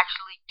are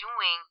actually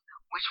doing,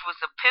 which was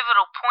a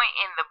pivotal point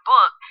in the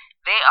book,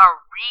 they are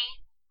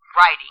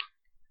rewriting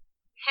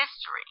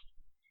history.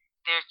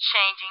 They're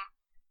changing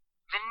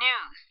the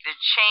news. They're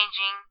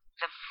changing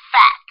the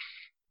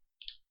facts.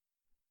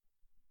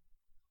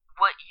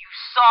 What you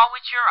saw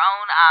with your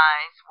own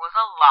eyes was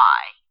a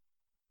lie.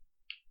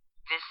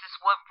 This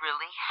is what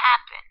really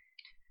happened.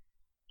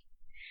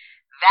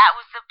 That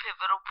was the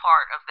pivotal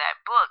part of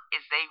that book,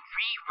 is they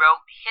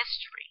rewrote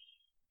history.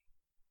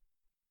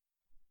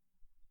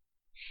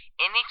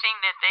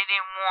 Anything that they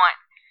didn't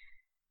want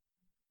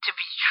to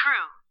be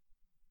true,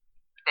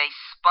 they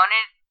spun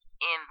it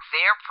in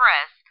their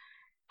press,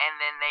 and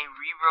then they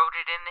rewrote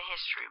it in the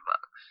history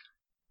books.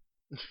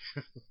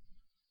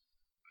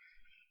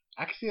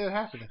 I can see that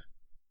happening.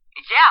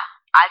 Yeah,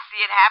 I see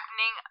it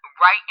happening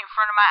right in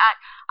front of my eyes.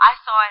 I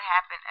saw it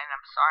happen, and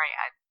I'm sorry,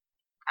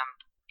 I'm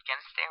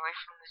gonna stay away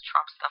from this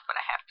Trump stuff, but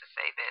I have to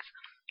say this.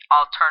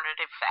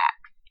 Alternative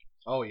facts.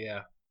 Oh,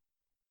 yeah.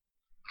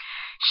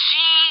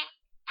 She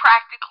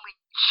practically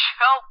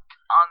choked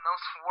on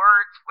those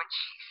words when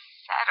she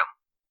said them.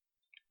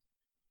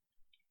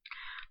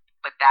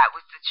 But that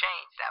was the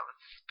change. That was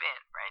the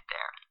spin right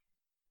there.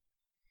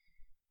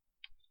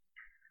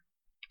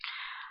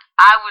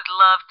 I would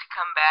love to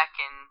come back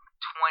in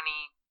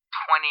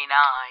 2029.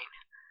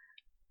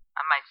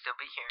 I might still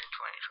be here in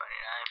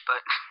 2029,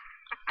 but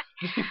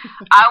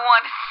I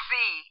want to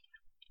see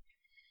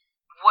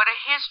what a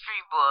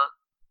history book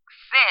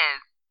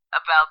says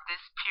about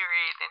this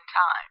period in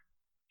time.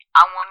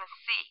 I want to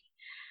see.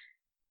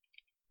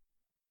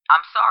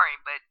 I'm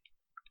sorry, but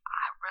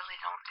I really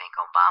don't think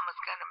Obama's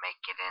going to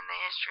make it in the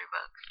history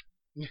books.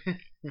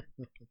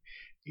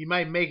 He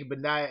might make it, but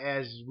not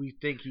as we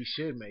think he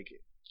should make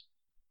it.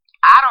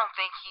 I don't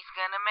think he's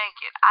going to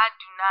make it. I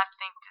do not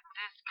think that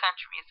this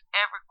country is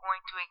ever going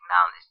to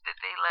acknowledge that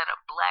they let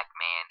a black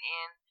man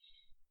in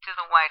to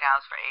the White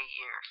House for 8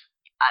 years.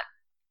 I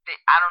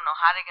don't know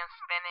how they're going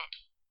to spin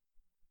it.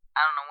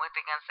 I don't know what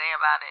they're going to say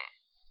about it.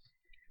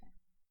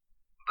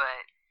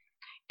 But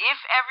if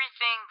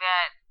everything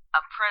that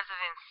a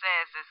president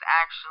says is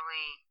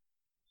actually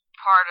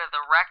part of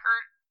the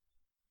record,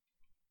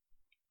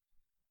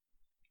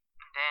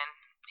 then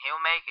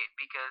he'll make it,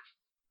 because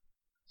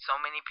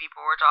so many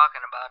people were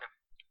talking about him.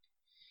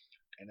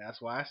 And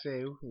that's why I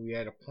say we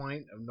at a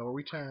point of no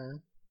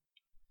return.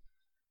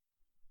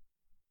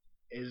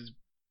 Is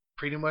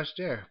pretty much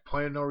there.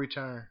 Point of no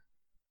return.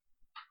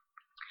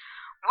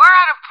 We're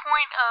at a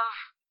point of,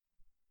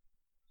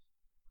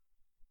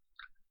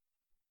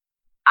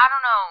 I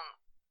don't know,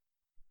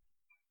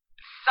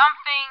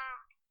 something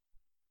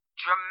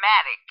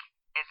dramatic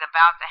is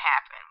about to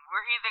happen.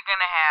 We're either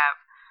going to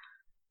have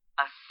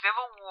a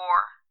civil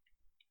war,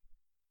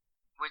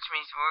 which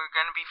means we're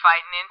going to be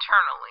fighting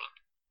internally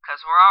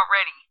because we're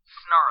already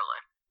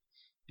snarling,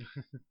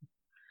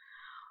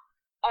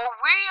 or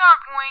we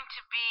are going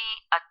to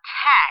be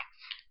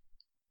attacked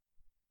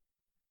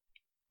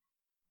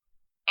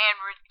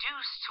and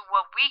reduced to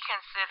what we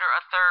consider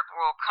a third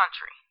world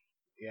country.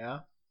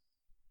 Yeah.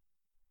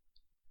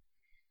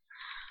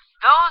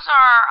 Those are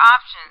our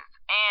options.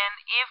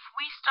 And if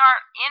we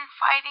start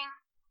infighting,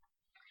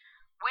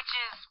 which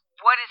is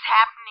what is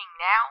happening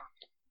now,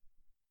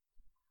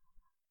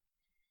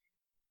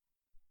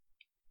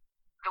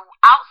 the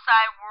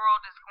outside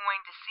world is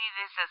going to see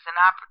this as an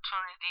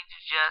opportunity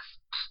to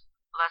just,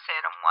 let's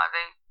hit them while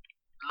they're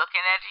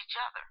looking at each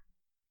other.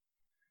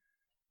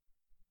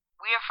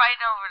 We are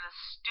fighting over the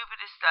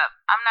stupidest stuff.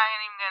 I'm not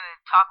even going to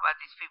talk about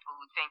these people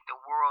who think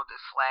the world is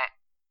flat.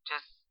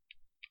 Just,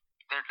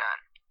 they're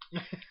done.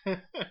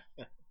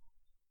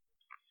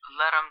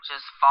 Let them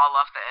just fall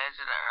off the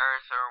edge of the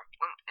earth. Or,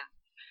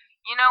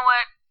 you know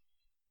what?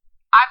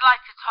 I'd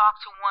like to talk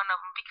to one of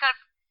them because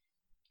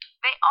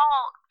they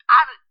all,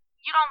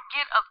 you don't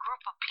get a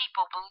group of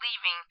people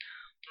believing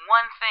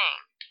one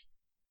thing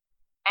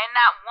and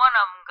not one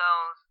of them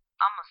goes,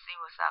 I'm going to see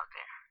what's out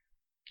there.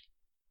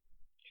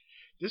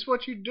 This is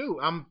what you do.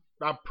 I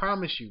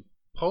promise you.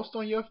 Post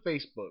on your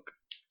Facebook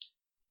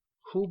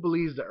who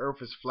believes the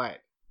earth is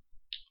flat.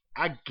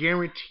 I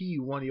guarantee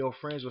you one of your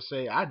friends will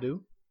say, I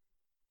do.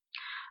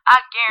 I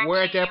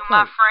guarantee you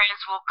my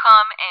friends will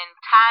come and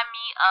tie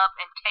me up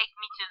and take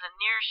me to the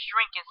nearest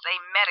shrink and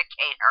say,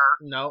 medicate her.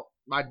 No,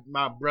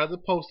 my brother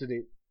posted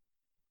it.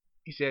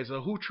 He said, so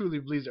who truly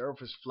believes the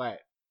earth is flat?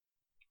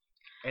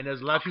 And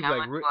there's a lot of people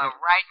like,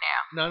 right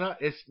now. No,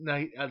 it's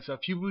a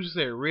few people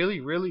said, really?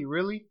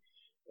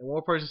 And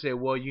one person said,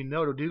 well, you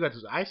know, the dude got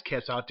those ice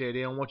caps out there.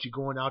 They don't want you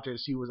going out there to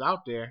see what's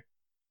out there.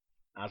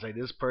 I was like,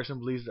 this person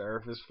believes the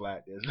earth is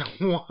flat. There's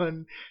no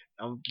one.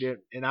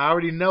 And I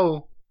already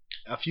know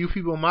a few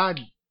people in my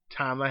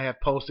timeline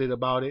have posted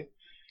about it.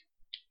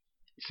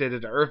 Said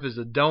that the earth is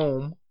a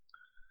dome.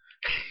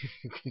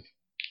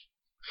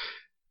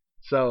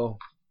 So,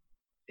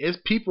 it's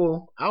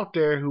people out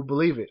there who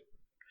believe it.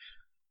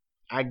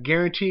 I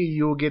guarantee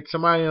you will get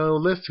somebody on the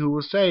list who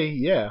will say,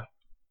 yeah,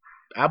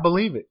 I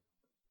believe it.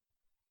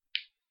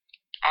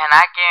 And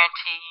I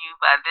guarantee you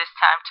by this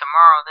time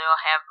tomorrow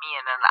they'll have me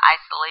in an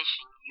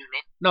isolation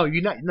unit. No, you're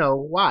not. No,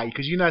 why?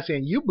 Because you're not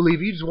saying you believe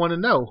it. You just want to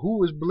know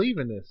who is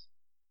believing this.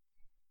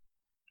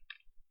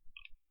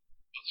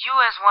 You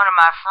as one of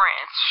my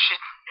friends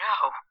should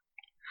know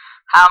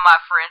how my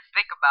friends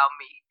think about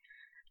me.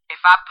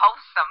 If I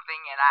post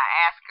something and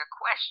I ask a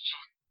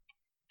question,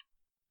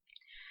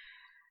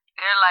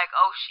 they're like,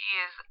 oh, she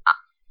is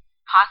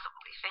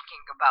possibly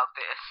thinking about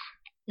this.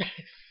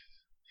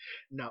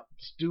 No,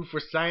 just do for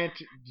science.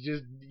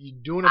 Just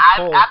doing a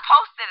poll. I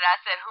posted it. I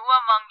said, "Who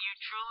among you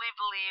truly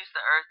believes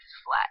the Earth is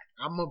flat?"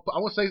 I'm gonna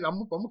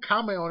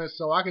comment on it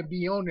so I can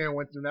be on there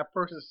when that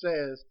person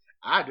says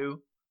I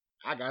do.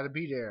 I gotta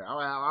be there.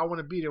 I want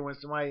to be there when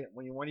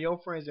one of your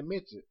friends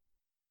admits it.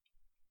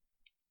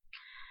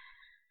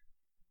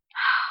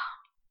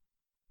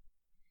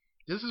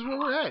 This is where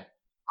we're at.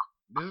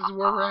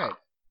 Well.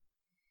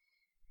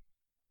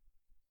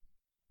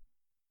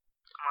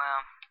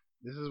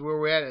 This is where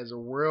we're at as a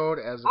world,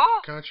 as a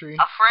country.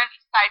 A friend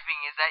is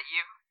typing. Is that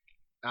you?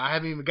 I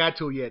haven't even got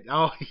to it yet.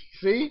 Oh,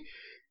 see?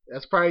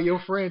 That's probably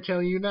your friend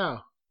telling you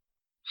now.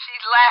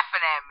 She's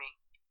laughing at me.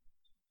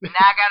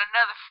 Now I got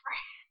another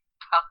friend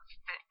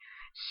posted.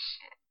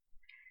 Shit.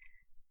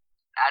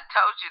 I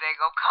told you they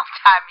gonna come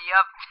tie me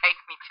up and take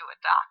me to a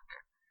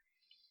doctor.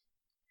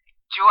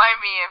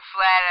 Join me in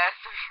flat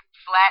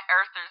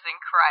earthers in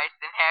Christ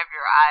and have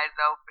your eyes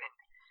open.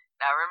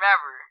 Now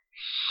remember,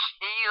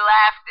 she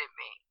laughed at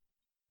me.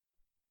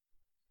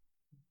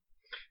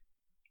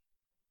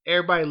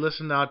 Everybody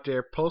listen out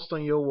there, post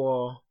on your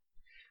wall.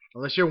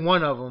 Unless you're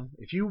one of them,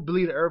 if you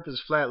believe the earth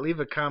is flat, leave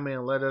a comment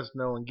and let us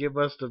know and give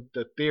us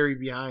the theory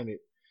behind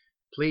it.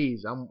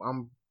 Please,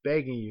 I'm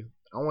begging you.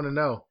 I want to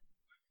know.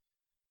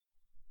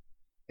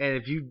 And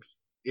if you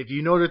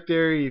know the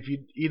theory,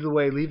 either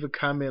way, leave a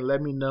comment,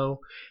 let me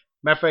know.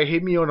 Matter of fact,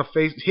 hit me on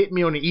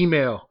the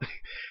email.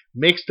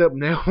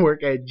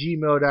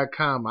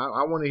 mixedupnetwork@gmail.com.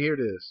 I want to hear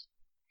this.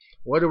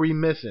 What are we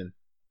missing?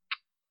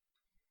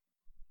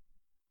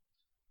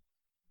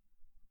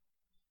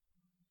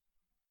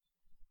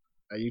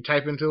 Are you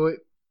typing to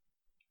it?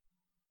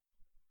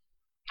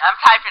 I'm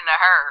typing to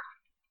her.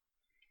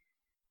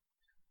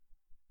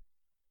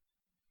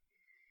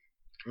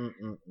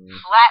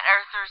 Flat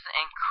earthers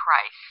and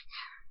Christ.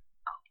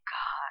 Oh,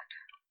 God.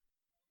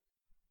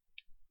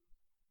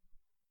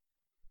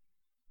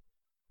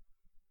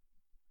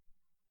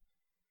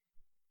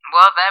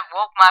 Well, that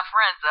woke my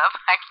friends up.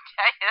 I can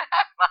tell you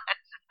that much.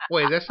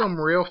 Wait, is that some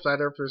real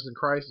flat earthers in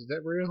Christ? Is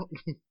that real?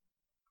 Excuse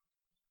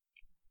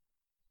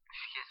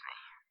me.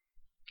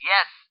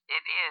 Yes,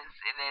 it is.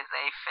 It is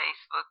a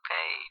Facebook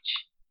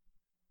page.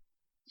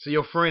 So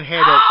your friend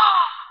had a...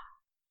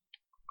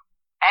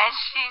 And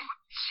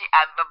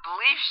I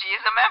believe she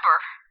is a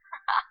member.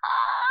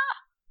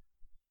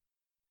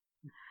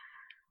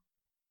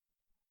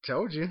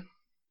 Told you.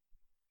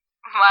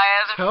 My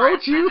other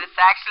friend said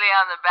it's actually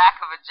on the back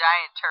of a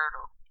giant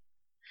turtle.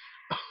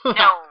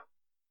 No,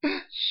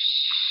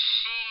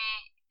 she's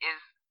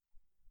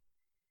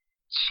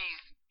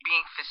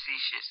being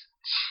facetious.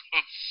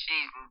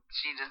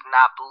 She does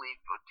not believe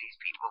what these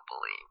people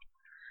believe.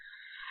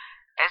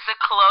 It's a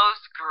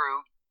closed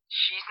group.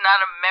 She's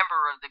not a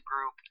member of the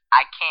group.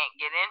 I can't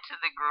get into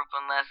the group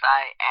unless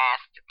I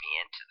ask to be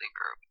into the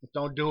group.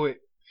 Don't do it.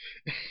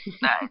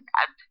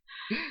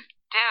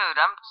 Dude,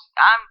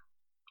 I'm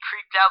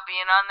creeped out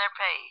being on their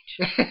page.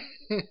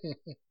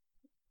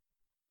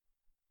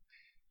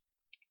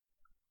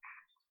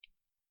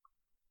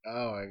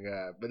 Oh my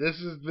god! But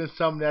this has been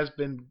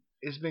something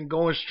it's been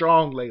going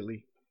strong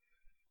lately.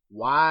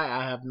 Why,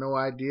 I have no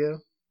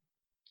idea.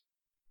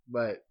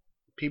 But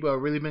people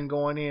have really been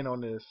going in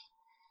on this.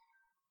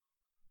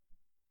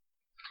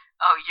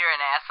 Oh, you're an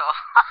asshole.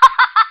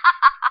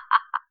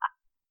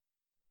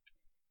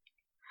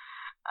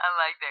 I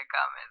like that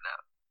comment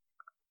though.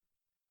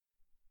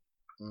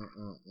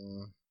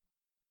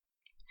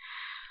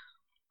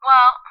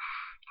 Well,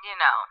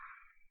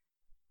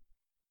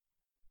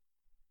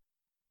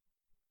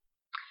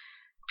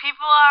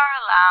 people are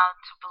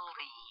allowed to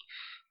believe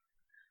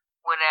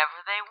whatever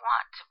they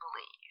want to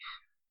believe.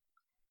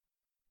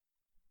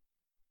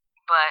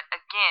 But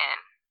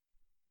again,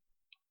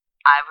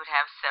 I would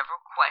have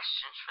several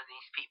questions for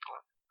these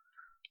people.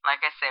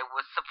 Like I said,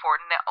 what's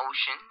supporting the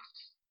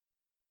oceans?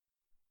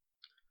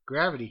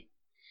 Gravity.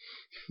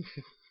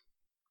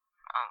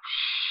 Oh,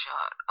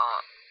 shut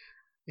up.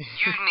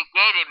 You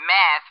negated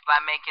math by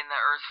making the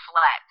Earth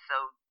flat,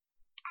 so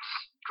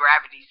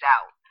gravity's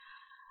out.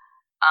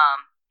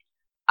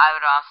 I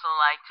would also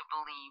like to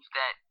believe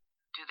that,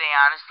 do they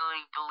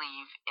honestly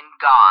believe in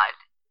God?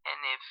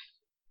 And if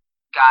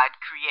God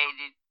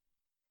created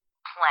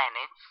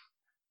planets,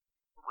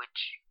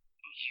 which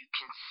you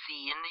can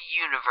see in the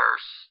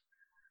universe,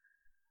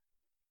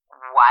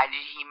 why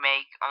did he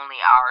make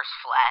only ours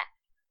flat?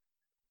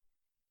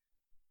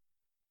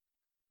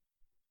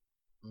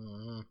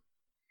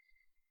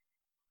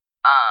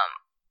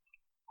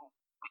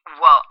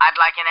 Well, I'd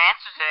like an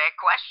answer to that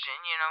question,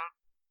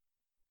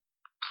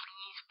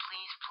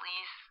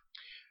 Please.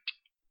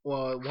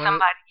 Well,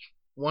 somebody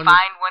find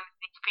one of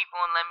these people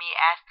and let me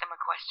ask them a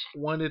question.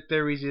 One of the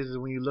theories is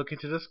when you look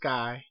into the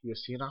sky, you're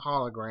seeing a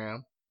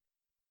hologram.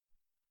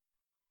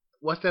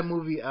 What's that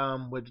movie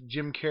with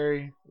Jim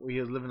Carrey where he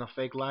was living a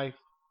fake life?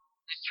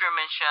 The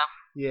Truman Show.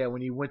 Yeah,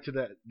 when he went to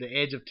the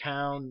edge of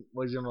town,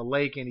 was on a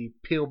lake, and he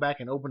peeled back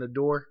and opened a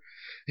door.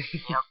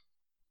 Yep.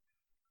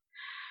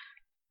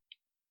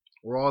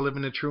 We're all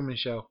living the Truman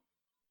Show.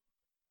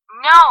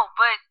 No,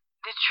 but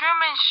the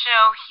Truman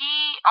Show,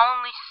 he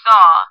only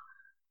saw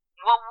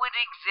what would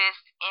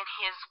exist in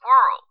his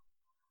world.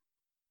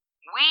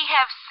 We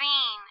have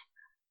seen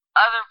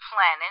other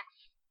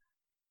planets.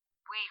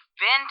 We've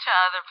been to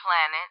other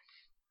planets.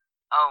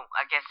 Oh,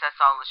 I guess that's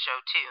all the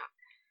show too.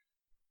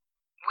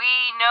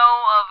 We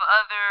know of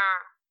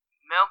other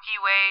Milky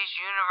Ways,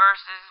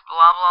 universes,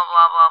 blah blah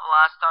blah blah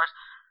blah, stars.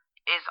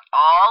 Is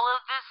all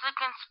of this a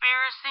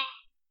conspiracy?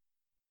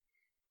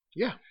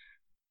 Yeah.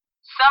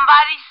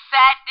 Somebody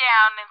sat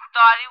down and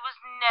thought it was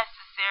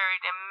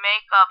necessary to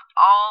make up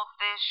all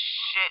this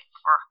shit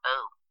for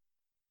who?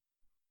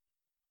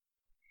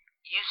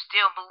 You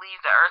still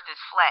believe the earth is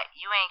flat.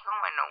 You ain't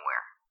going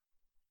nowhere.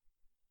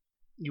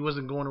 You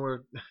wasn't going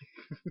nowhere.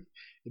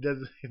 It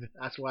doesn't.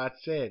 That's why I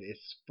said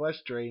it's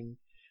frustrating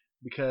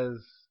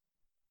because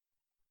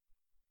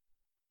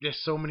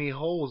there's so many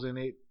holes in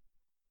it,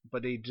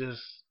 but they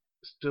just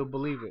still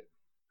believe it.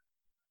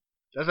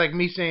 That's like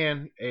me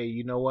saying, "Hey,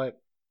 you know what?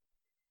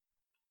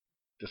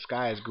 The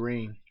sky is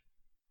green,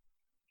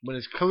 but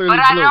it's clearly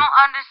blue." But I don't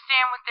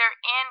understand what their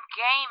end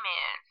game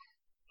is.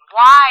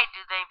 Why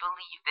do they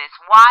believe this?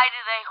 Why do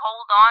they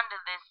hold on to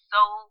this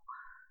so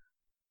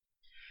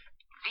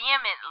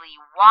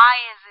vehemently? Why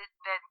is it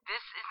that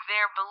this is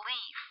their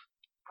belief?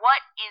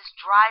 What is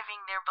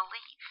driving their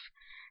belief?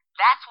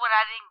 That's what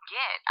I didn't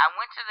get. I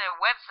went to their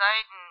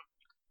website and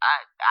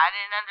I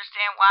didn't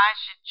understand why I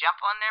should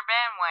jump on their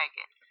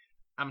bandwagon.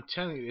 I'm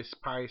telling you, it's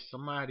probably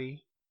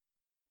somebody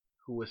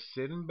who was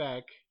sitting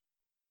back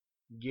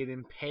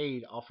getting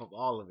paid off of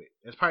all of it.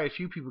 There's probably a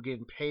few people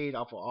getting paid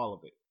off of all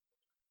of it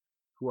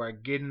who are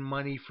getting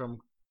money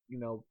from,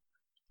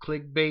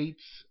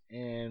 clickbaits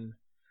and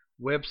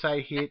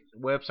website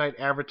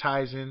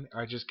advertising,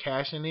 are just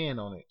cashing in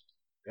on it.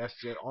 That's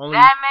the only.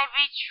 That may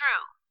be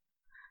true,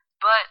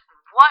 but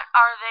what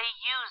are they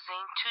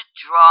using to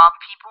draw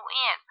people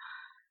in?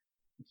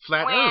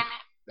 Flat Earth.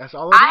 That's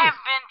all it is. I have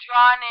been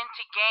drawn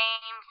into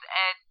games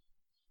at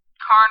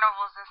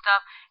carnivals and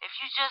stuff. If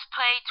you just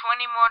pay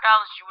 $20 more,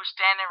 you were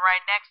standing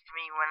right next to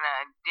me when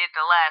I did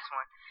the last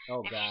one.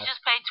 Oh, if God. you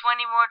just pay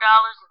 $20 more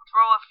and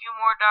throw a few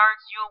more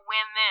darts, you'll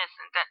win this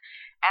and that.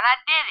 And I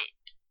did it.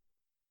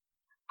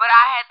 But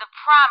I had the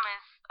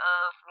promise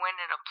of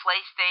winning a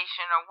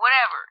PlayStation or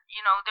whatever.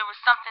 There was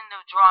something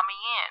to draw me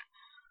in.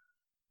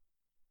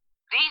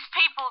 These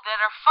people that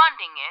are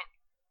funding it,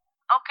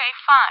 okay,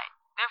 fine.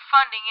 They're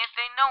funding it.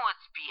 They know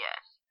it's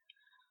BS.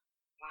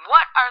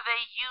 What are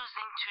they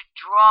using to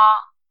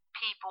draw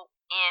people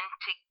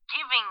into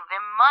giving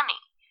them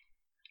money?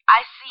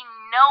 I see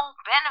no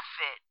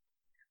benefit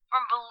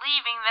from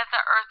believing that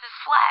the earth is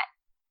flat.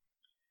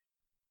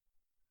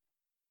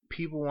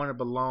 People want to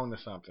belong to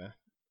something.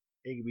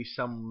 It could be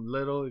something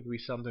little, it could be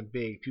something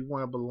big. People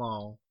want to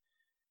belong,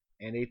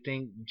 and they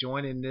think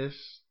joining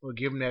this will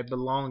give them that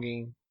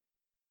belonging,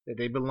 that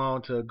they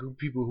belong to a group of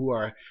people who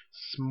are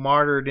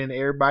smarter than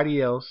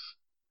everybody else,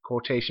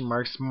 quotation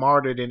marks,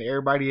 smarter than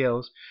everybody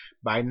else,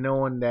 by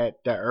knowing that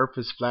the earth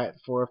is flat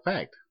for a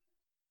fact.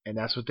 And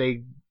that's what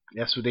they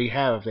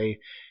have.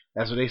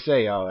 That's what they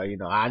say. I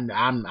know.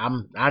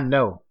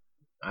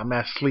 I'm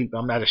not asleep.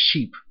 I'm not a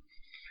sheep.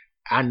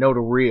 I know the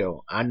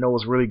real. I know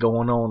what's really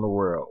going on in the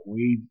world.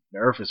 The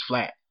earth is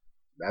flat.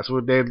 That's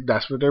what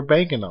they're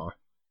banking on.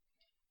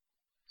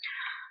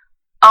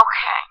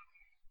 Okay.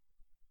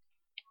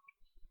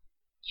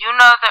 You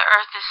know the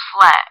earth is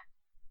flat.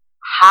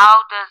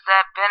 How does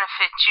that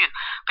benefit you?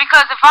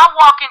 Because if I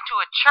walk into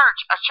a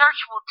church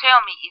will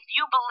tell me, if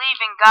you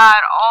believe in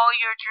God, all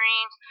your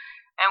dreams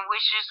and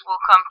wishes will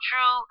come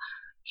true.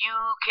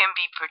 You can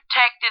be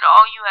protected.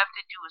 All you have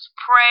to do is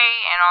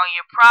pray and all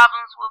your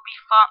problems will be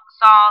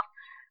solved.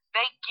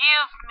 They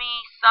give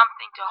me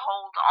something to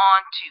hold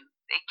on to.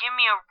 They give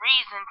me a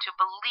reason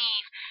to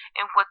believe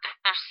in what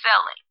they're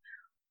selling.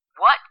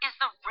 What is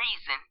the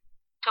reason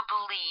to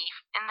believe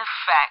in the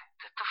fact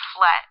that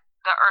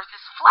the earth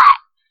is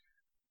flat?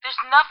 There's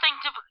nothing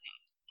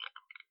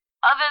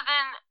other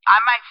than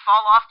I might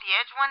fall off the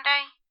edge one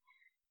day.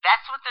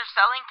 That's what their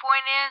selling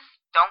point is.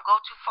 Don't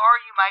go too far,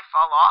 you might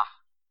fall off.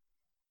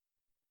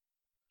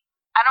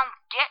 I don't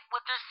get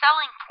what their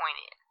selling point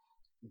is.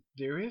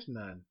 There is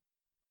none.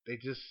 They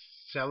just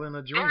selling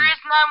a dream. There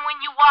is none when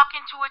you walk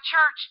into a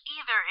church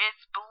either.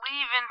 It's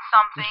believe in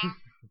something,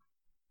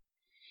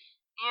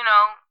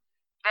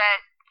 that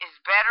is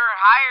better and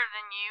higher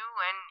than you,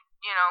 and,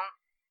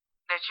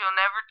 that you'll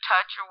never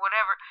touch or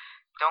whatever.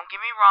 Don't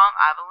get me wrong.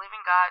 I believe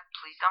in God.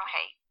 Please don't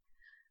hate.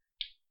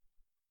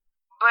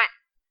 But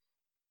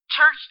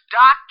church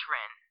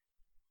doctrine,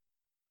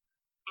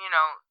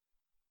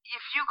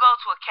 if you go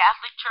to a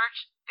Catholic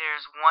church,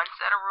 there's one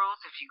set of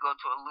rules. If you go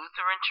to a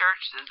Lutheran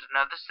church, there's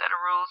another set of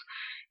rules.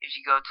 If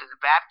you go to the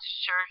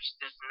Baptist church,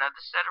 there's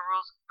another set of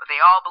rules. But they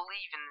all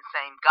believe in the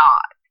same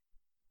God.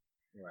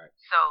 Right.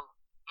 So,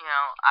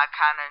 I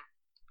kind of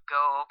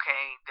go,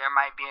 okay, there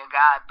might be a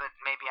God, but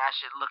maybe I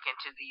should look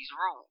into these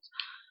rules.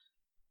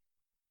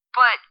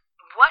 But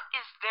what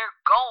is their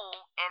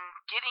goal in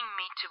getting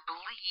me to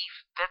believe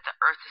that the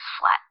earth is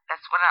flat?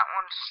 That's what I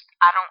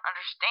don't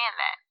understand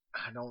that.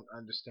 I don't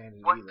understand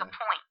it What's either. What's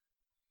the point?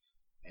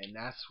 And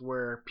that's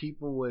where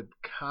people with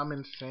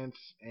common sense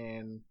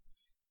and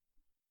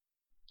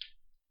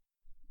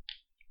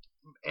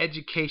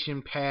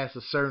education past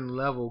a certain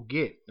level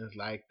get. It's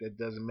like, that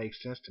doesn't make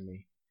sense to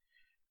me.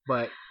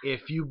 But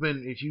if you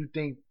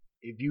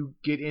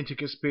get into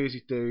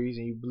conspiracy theories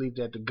and you believe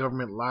that the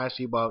government lies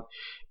to you about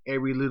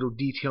every little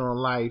detail in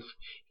life,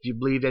 if you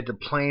believe that the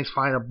planes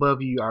flying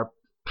above you are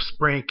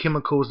spraying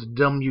chemicals to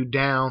dumb you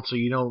down so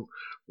you don't,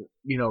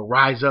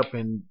 rise up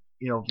and,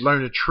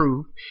 learn the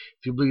truth,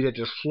 if you believe that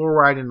there's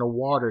fluoride in the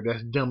water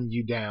that's dumbing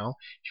you down,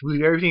 if you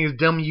believe everything is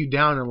dumbing you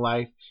down in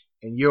life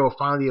and you're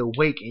finally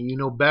awake and you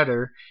know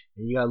better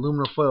and you got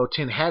aluminum foil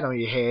tin hat on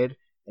your head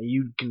and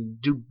you can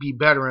be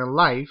better in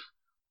life,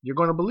 you're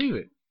going to believe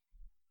it.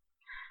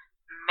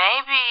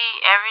 Maybe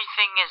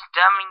everything is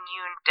dumbing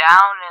you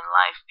down in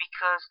life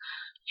because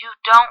you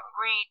don't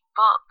read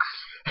books.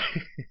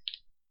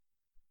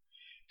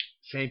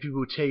 Same people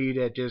who tell you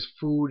that there's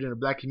food in the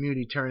black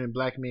community turning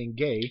black men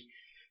gay.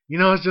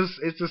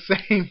 It's the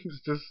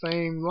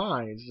same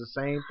line. It's the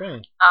same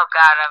thing. Oh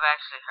God, I've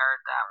actually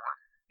heard that one.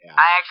 Yeah.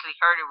 I actually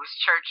heard it was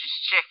Church's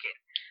Chicken.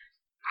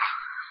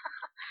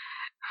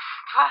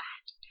 But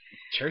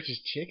Church's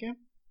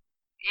Chicken?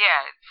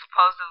 Yeah,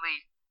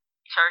 supposedly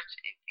church.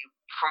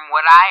 From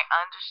what I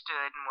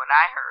understood and what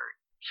I heard,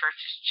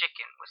 Church's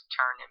Chicken was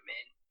turning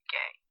men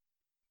gay.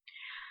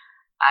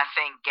 I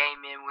think gay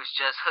men was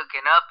just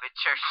hooking up at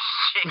Church's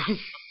Chicken.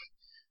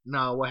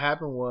 No, what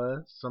happened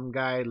was some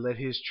guy let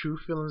his true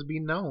feelings be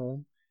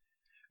known.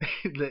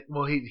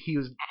 Well, he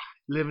was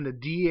living a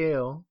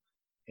DL,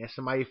 and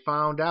somebody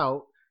found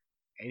out,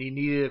 and he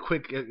needed a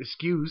quick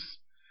excuse.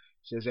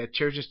 Says that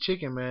Church's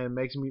Chicken, man,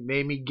 made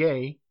me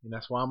gay, and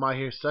that's why I'm out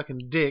here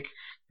sucking dick,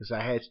 because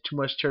I had too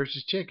much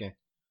Church's Chicken.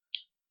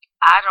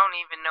 I don't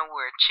even know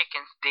where a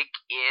chicken's dick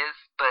is,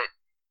 but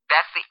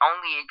that's the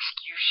only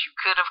excuse you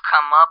could have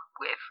come up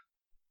with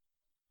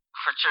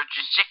for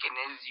Church's Chicken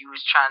is you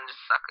was trying to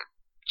suck a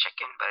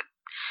chicken, but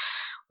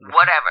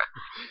whatever.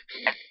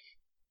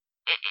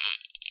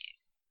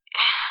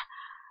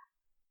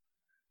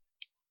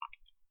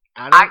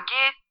 I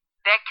get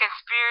that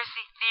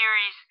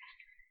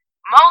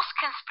most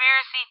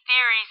conspiracy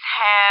theories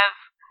have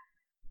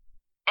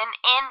an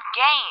end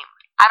game.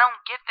 I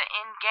don't get the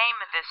end game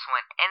of this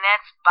one, and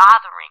that's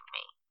bothering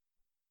me.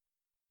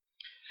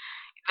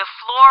 The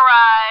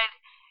fluoride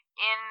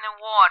in the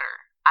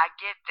water, I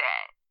get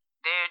that.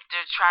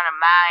 They're trying to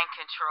mind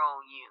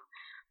control you.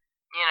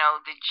 You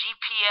know, the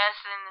GPS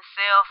in the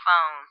cell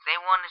phones, they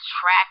want to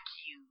track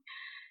you.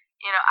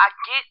 You know, I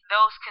get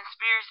those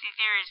conspiracy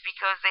theories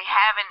because they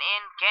have an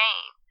end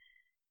game.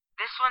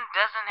 This one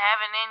doesn't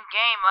have an end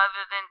game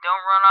other than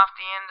don't run off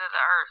the end of the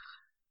earth.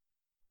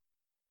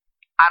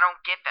 I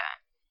don't get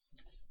that.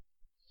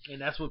 And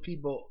that's what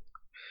people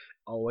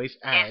always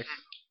ask.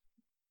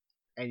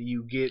 And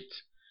you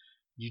just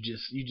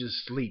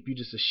sleep. You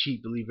just a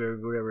sheep, believe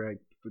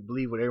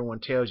what everyone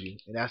tells you,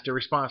 and that's the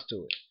response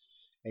to it.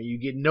 And you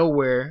get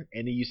nowhere,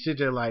 and then you sit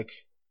there like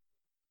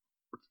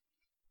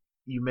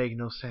you make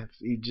no sense.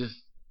 You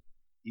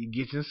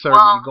get in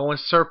circles, you go in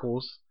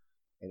circles,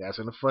 and that's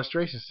when the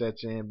frustration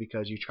sets in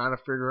because you're trying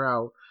to figure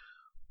out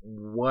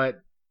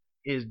what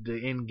is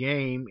the end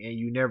game, and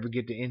you never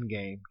get the end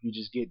game. You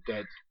just get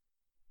that,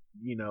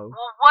 you know.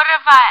 Well, what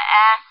if I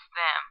asked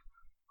them,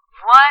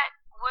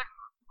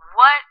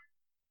 what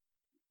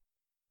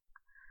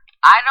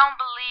I don't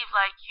believe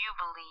like you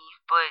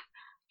believe, but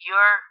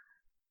your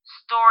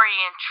story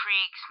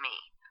intrigues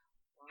me.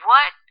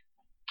 What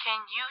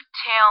can you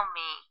tell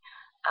me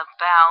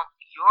about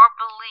your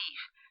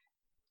belief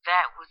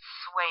that would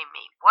sway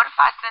me? What if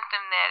I sent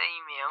them that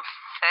email and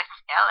said,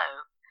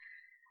 hello?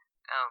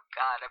 Oh,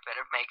 God, I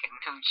better make a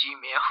new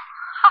Gmail.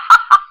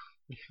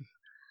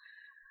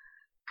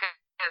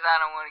 Because I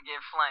don't want to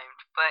get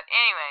flamed. But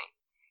anyway,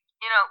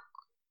 you know,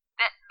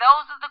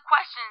 those are the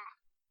questions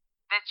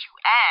that you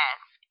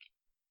ask.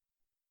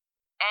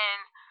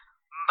 And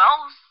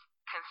most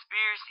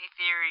conspiracy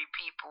theory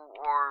people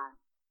or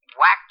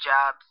whack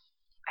jobs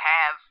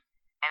have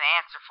an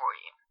answer for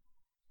you.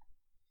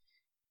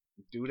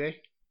 Do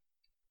they?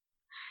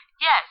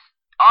 Yes.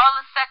 All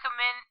the Second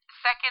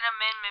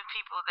Amendment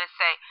people that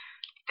say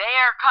they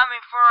are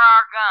coming for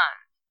our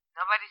guns.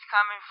 Nobody's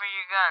coming for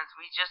your guns.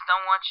 We just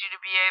don't want you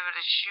to be able to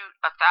shoot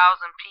 1,000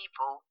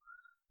 people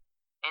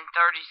in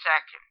 30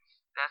 seconds.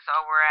 That's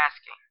all we're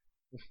asking.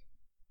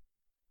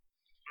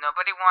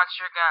 Nobody wants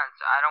your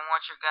guns. I don't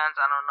want your guns.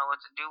 I don't know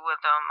what to do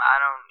with them. I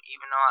don't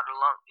even know how to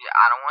load.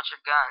 I don't want your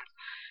guns.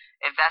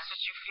 If that's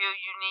what you feel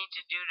you need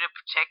to do to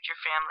protect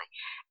your family.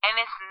 And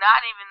it's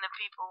not even the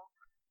people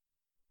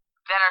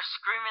that are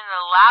screaming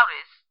the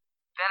loudest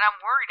that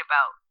I'm worried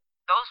about.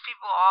 Those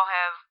people all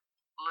have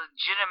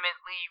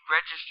legitimately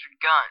registered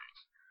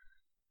guns.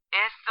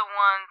 It's the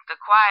ones, the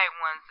quiet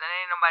ones that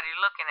ain't nobody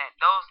looking at.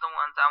 Those are the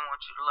ones I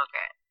want you to look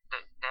at.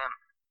 Them.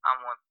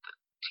 I want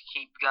to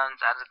keep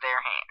guns out of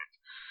their hands.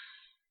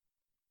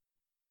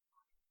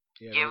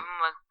 Yeah, give him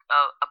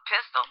a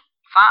pistol,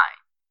 fine.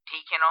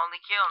 He can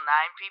only kill 9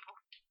 people.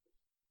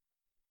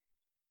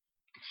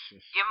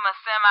 Give him a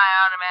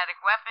semi-automatic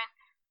weapon.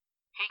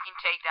 He can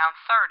take down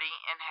 30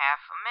 in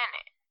half a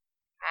minute.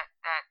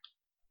 That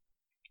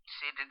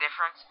see the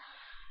difference?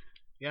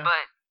 Yeah.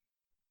 But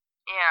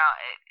you know,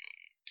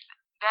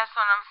 that's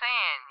what I'm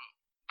saying.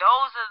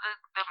 Those are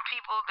the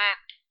people that,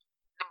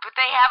 but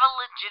they have a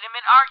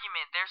legitimate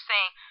argument. They're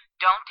saying,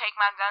 "Don't take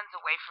my guns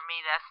away from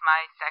me. That's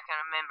my Second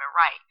Amendment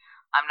right.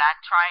 I'm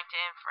not trying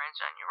to infringe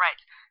on your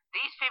rights."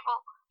 These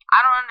people,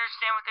 I don't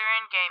understand what their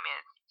end game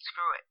is.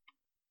 Screw it.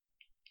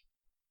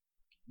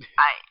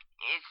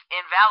 It's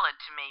invalid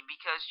to me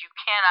because you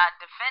cannot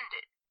defend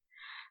it.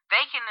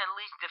 They can at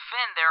least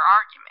defend their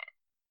argument.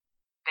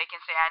 They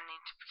can say, I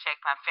need to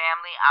protect my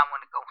family. I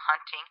want to go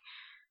hunting.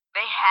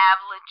 They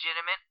have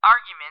legitimate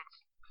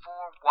arguments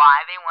for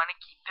why they want to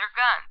keep their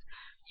guns.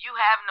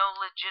 You have no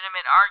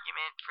legitimate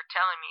argument for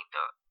telling me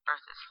the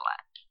earth is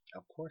flat.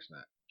 Of course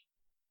not.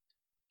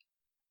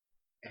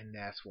 And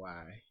that's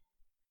why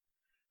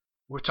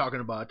we're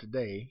talking about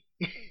today.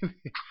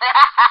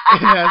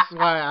 And that's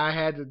why I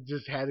had to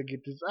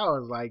get this out. I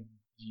was like,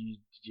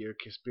 your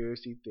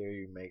conspiracy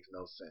theory makes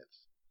no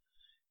sense.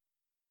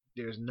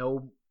 There's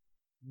no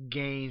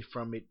gain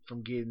from it,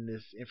 from getting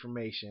this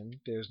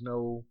information. There's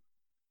no,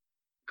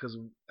 because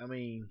I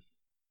mean,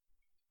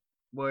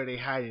 what are they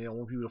hiding? They don't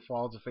want people to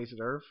fall off the face of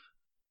the earth.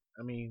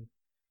 I mean,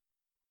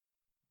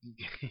 yeah,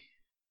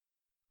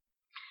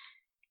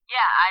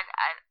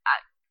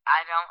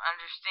 I don't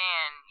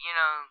understand. You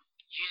know,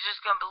 you're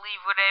just gonna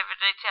believe whatever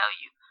they tell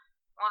you.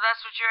 Well,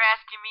 that's what you're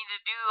asking me to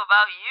do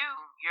about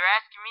you. You're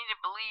asking me to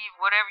believe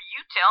whatever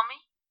you tell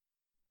me.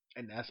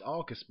 And that's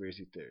all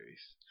conspiracy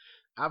theories.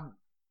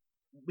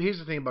 Here's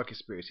the thing about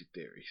conspiracy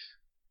theories.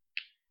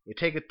 You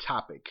take a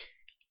topic.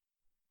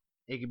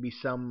 It could be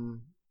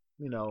some,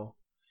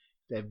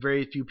 that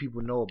very few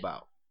people know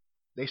about.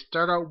 They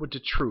start out with the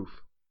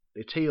truth.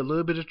 They tell you a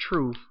little bit of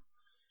truth,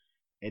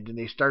 and then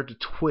they start to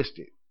twist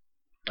it.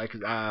 Like,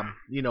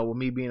 with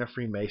me being a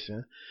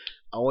Freemason,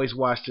 I always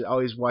watch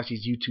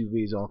these YouTube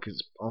videos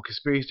on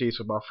conspiracy theories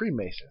about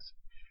Freemasons,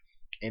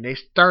 and they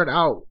start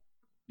out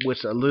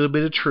with a little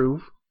bit of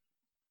truth.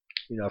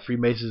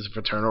 Freemasons is a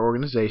fraternal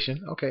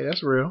organization. Okay,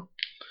 that's real.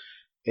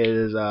 It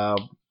is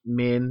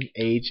men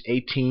age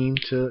 18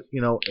 to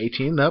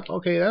 18 and up.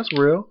 Okay, that's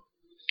real.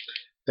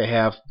 They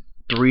have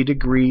 3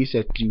 degrees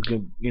that you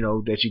can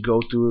that you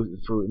go through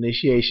for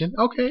initiation.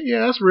 Okay, yeah,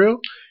 that's real.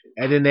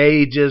 And then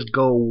they just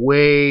go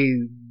way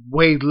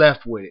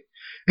left with it.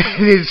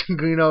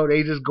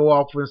 They just go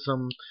off with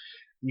some.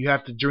 You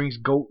have to drink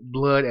goat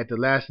blood at the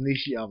last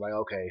initiation. I'm like,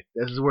 okay,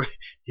 this is where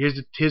here's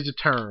the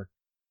turn.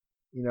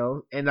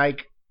 And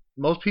like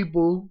most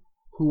people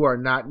who are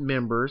not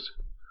members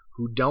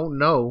who don't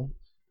know,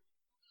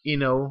 you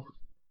know,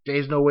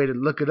 there's no way to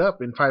look it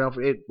up and find out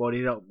for it. Well,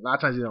 they don't. A lot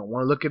of times they don't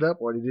want to look it up,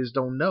 or they just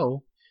don't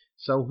know.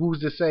 So who's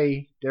to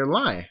say they're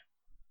lying?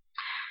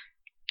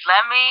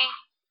 Let me,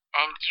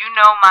 and you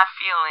know my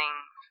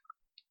feelings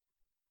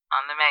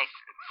on the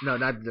Masons. No,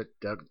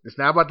 it's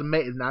not about the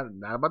It's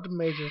not about the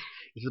Masons.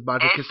 It's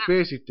about the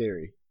conspiracy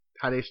theory.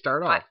 How they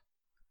start off.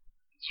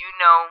 You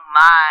know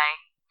my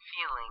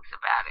feelings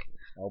about it.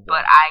 Oh,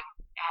 but I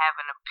have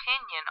an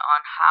opinion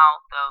on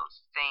how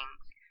those things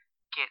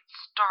get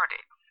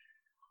started.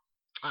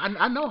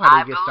 I know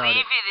how they get started. I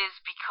believe it is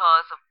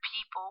because of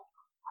people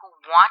who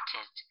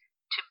wanted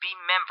to be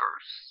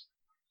members,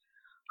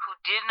 who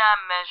did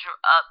not measure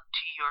up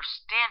to your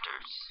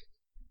standards,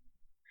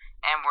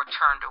 and were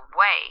turned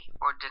away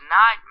or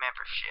denied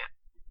membership,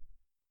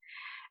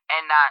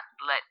 and not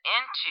let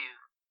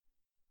into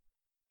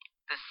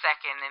the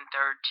second and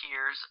third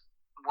tiers,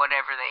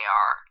 whatever they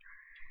are.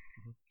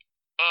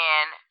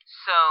 And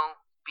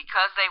so,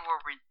 because they were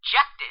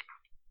rejected,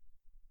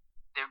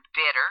 they're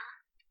bitter,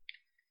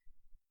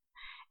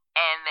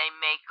 and they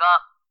make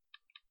up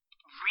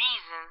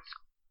reasons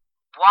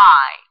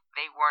why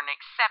they weren't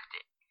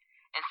accepted,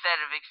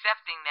 instead of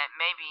accepting that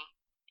maybe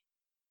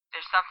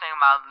there's something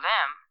about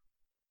them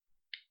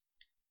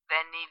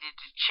that needed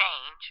to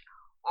change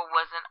or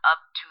wasn't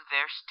up to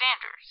their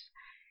standards.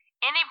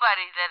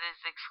 Anybody that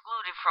is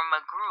excluded from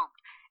a group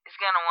is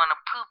going to want to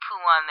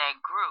poo-poo on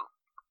that group.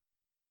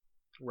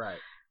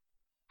 Right.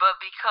 But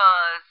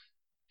because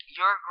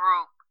your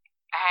group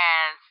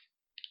has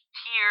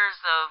tiers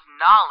of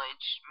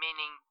knowledge,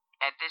 meaning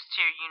at this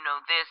tier you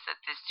know this, at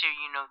this tier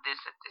you know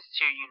this, at this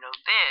tier you know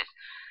this,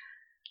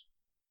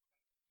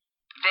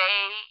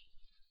 they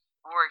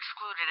were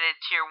excluded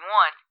at tier 1.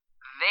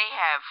 They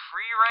have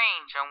free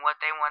range on what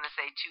they want to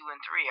say 2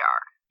 and 3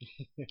 are.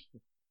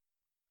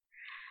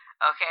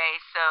 Okay,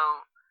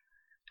 so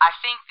I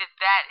think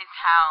that is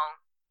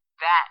how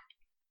that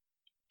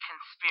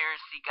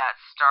conspiracy got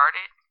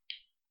started.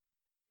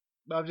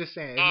 But I'm just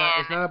saying,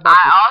 it's not about.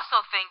 I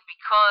also think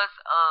because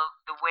of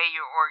the way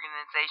your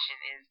organization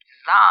is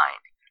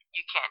designed,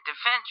 you can't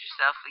defend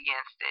yourself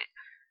against it.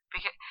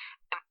 Because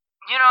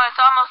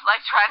it's almost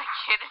like trying to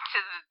get into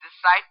the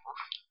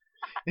disciples.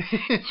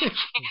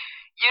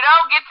 You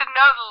don't get to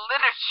know the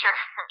literature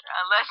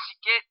unless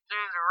you get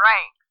through the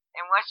ranks.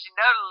 And once you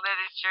know the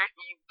literature,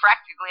 you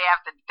practically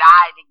have to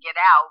die to get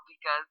out,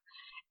 because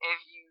if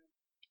you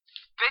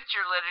spit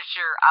your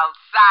literature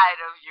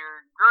outside of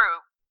your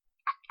group,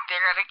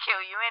 they're going to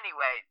kill you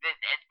anyway.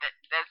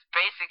 That's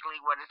basically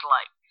what it's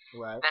like.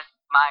 Right.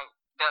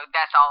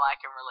 That's all I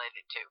can relate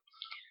it to.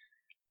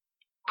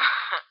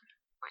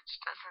 Which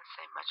doesn't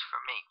say much for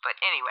me. But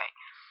anyway.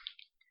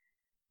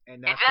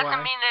 And it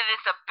doesn't mean that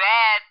it's a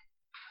bad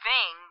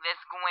thing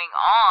that's going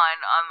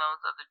on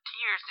those other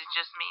tiers. It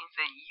just means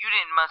that you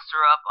didn't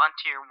muster up on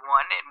tier 1,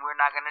 and we're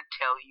not going to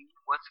tell you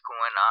what's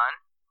going on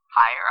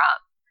higher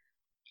up.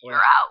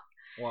 You're out.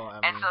 Well,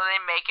 and so they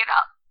make it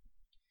up.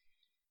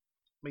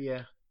 But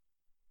yeah,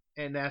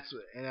 and that's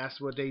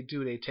what they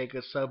do. They take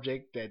a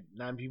subject that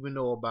not people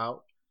know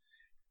about,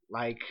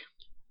 like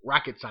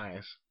rocket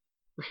science,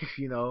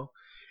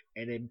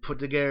 and then put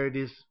together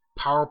this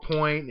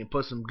PowerPoint and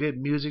put some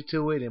good music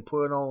to it and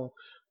put it on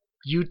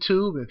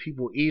YouTube, and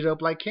people eat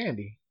up like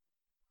candy.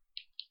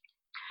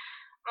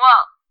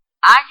 Well,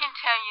 I can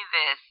tell you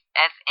this.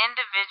 As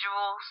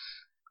individuals,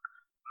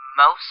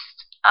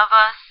 most of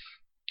us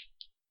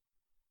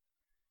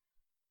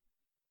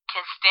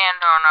can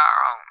stand on our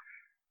own.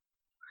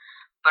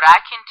 But I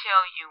can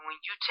tell you,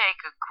 when you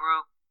take a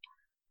group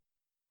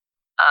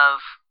of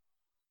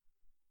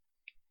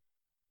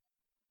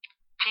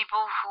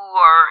people who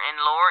are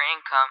in lower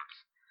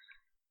incomes,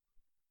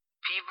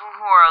 people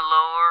who are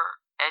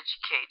lower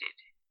educated,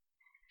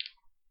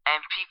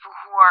 and people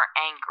who are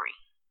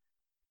angry,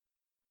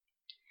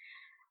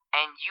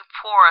 and you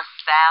pour a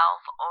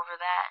salve over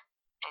that,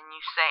 and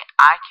you say,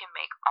 I can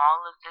make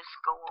all of this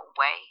go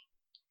away,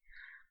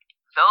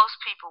 those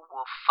people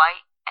will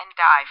fight and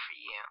die for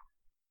you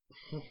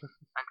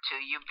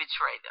until you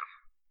betray them.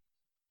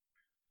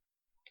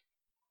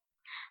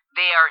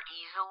 They are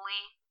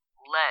easily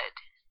led,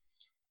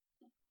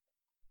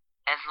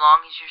 as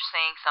long as you're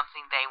saying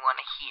something they want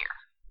to hear.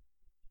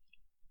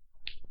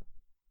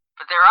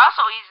 But they're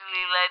also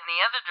easily led in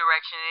the other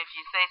direction if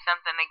you say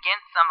something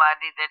against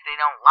somebody that they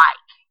don't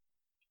like.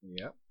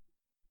 Yep.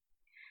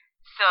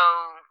 So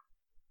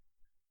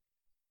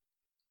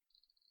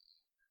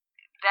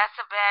that's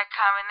a bad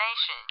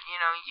combination.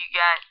 You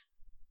got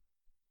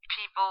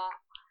people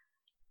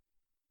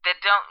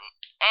that don't,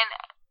 and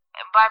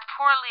by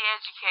poorly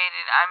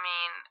educated, I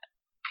mean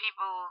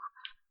people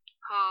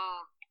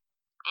who,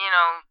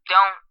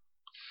 don't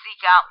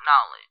seek out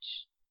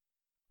knowledge.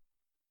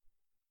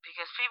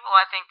 Because people,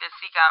 I think, that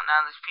seek out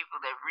knowledge, people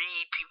that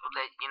read, people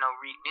that,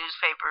 read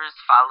newspapers,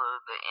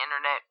 follow the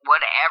internet,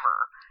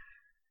 whatever.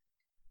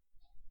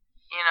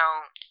 You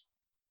know,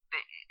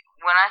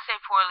 when I say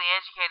poorly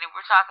educated,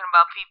 we're talking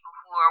about people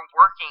who are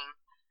working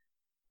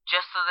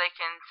just so they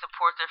can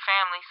support their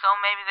family, so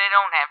maybe they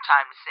don't have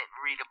time to sit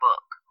and read a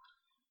book.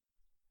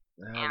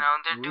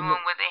 They're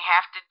doing what they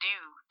have to do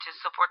to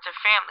support their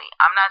family.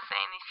 I'm not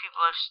saying these people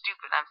are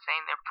stupid. I'm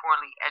saying they're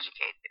poorly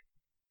educated.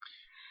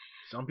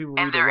 Some people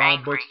read the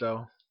wrong books,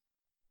 though.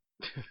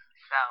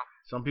 So.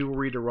 Some people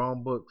read the wrong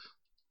books.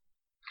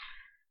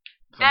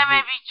 That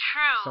may be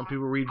true. Some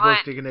people read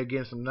books thinking they're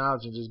getting some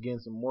knowledge and just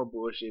getting some more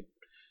bullshit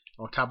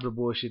on top of the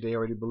bullshit they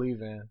already believe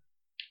in.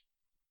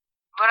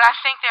 But I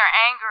think their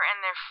anger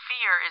and their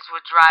fear is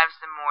what drives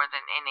them more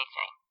than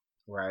anything.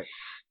 Right.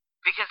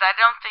 Because I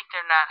don't think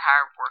they're not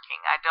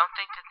hardworking. I don't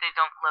think that they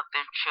don't love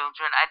their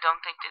children. I don't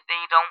think that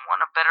they don't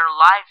want a better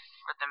life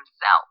for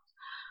themselves.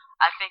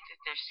 I think that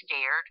they're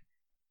scared,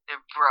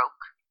 they're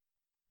broke,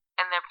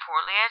 and they're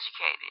poorly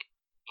educated.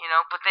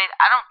 But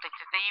I don't think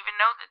that they even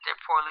know that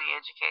they're poorly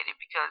educated,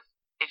 because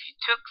if you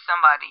took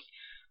somebody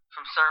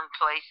from certain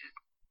places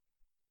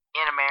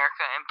in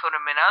America and put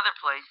them in other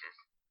places,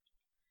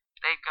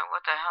 they'd go,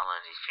 what the hell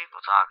are these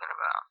people talking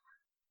about?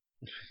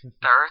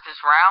 The earth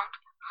is round?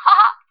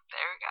 Ha!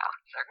 There we go.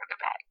 Circle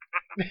it back.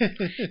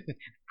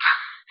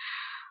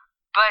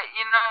 But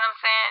you know what I'm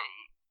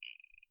saying?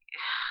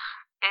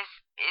 It's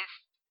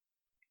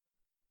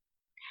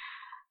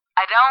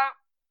I don't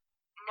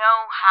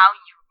know how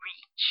you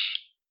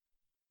reach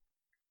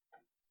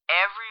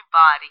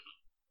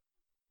everybody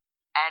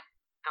at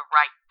the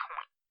right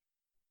point.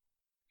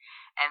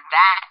 And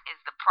that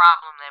is the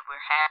problem that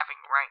we're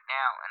having right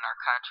now in our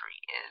country,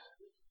 is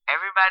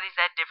everybody's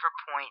at different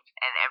points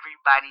and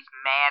everybody's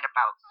mad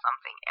about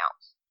something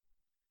else.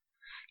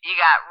 You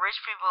got rich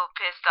people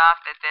pissed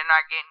off that they're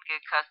not getting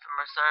good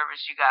customer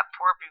service. You got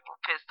poor people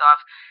pissed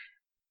off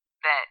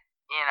that,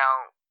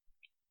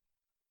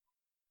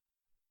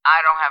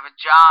 I don't have a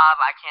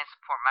job, I can't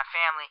support my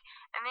family.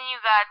 And then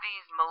you got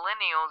these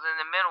millennials in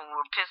the middle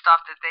who are pissed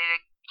off that they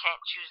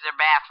can't choose their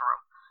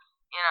bathroom.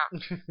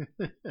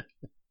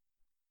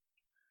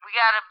 We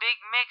got a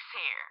big mix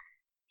here.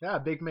 Yeah,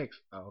 a big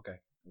mix. Oh, okay.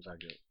 I'm sorry,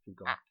 good. Keep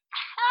going.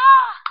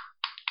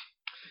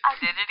 I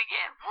did it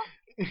again.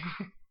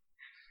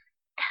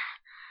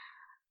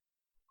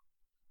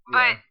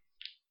 But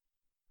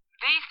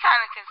these kind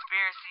of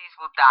conspiracies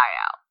will die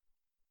out.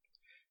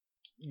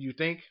 You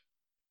think?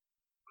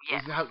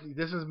 Yes.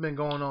 This has been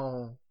going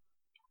on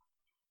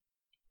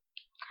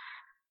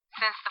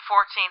since the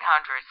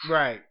 1400s.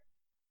 Right.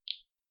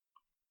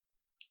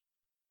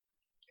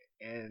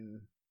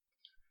 And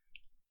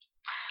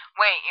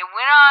wait, it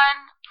went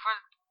on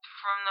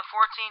from the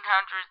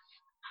 1400s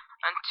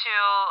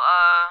until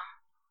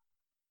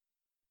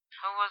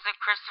who was it?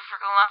 Christopher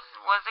Columbus?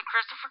 Was it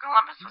Christopher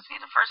Columbus? Was he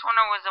the first one,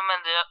 or was it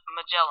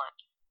Magellan?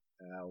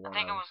 I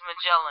think it was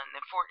Magellan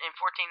in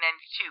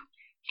 1492.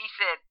 He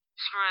said,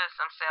 "Screw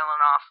this! I'm sailing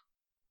off.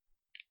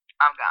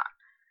 I'm gone."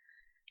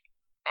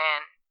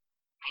 And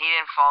he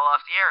didn't fall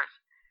off the earth.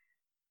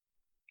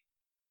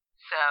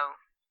 So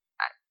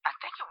I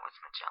think it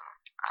was Magellan.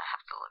 I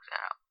have to look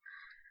that up.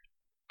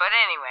 But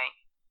anyway,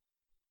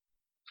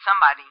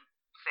 somebody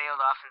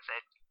sailed off and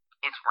said,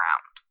 "It's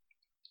round."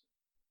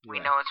 We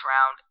know it's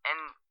round,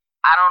 and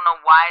I don't know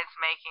why it's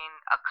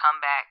making a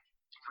comeback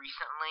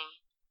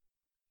recently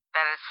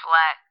that it's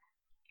flat,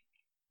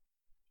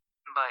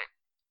 but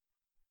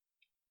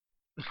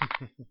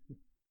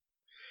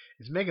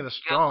it's making a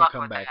strong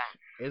comeback.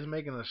 It's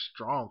making a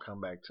strong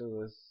comeback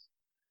too. It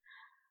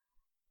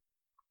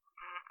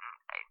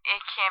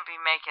can't be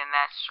making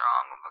that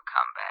strong of a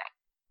comeback.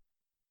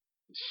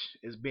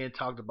 It's being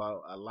talked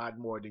about a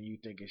lot more than you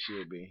think it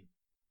should be.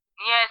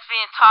 Yeah, it's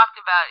being talked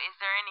about. Is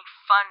there any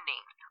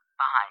funding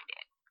behind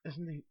it?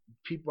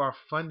 People are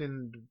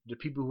funding the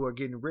people who are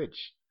getting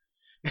rich.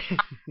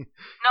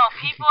 No,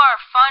 people are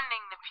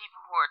funding the people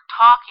who are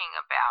talking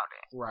about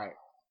it. Right.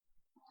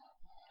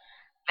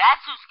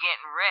 That's who's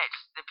getting rich.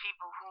 The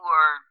people who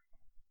are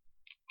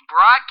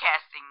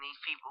broadcasting these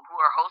people, who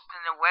are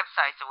hosting their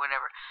websites or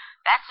whatever.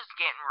 That's who's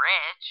getting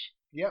rich.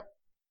 Yep.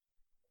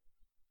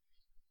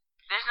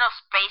 There's no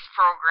space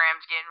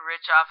programs getting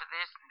rich off of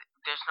this.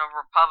 There's no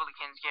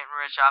Republicans getting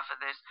rich off of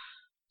this.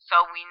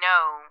 So we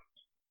know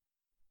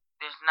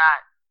there's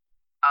not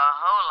a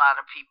whole lot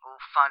of people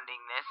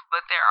funding this,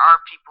 but there are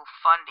people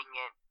funding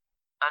it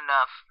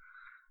enough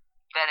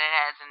that it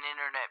has an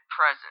internet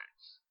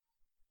presence.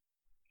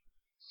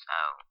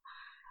 So,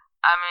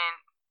 I mean,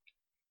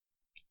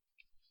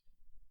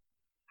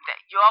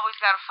 you always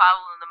got to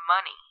follow the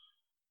money.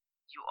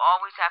 You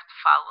always have to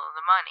follow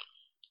the money.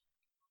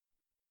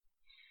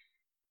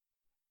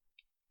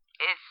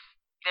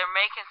 They're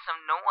making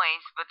some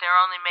noise, but they're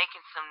only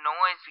making some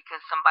noise because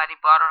somebody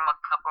bought them a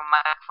couple of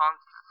microphones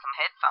and some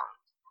headphones.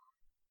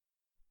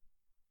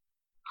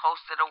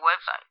 hosted a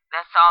website.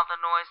 That's all the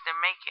noise they're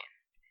making.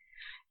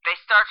 They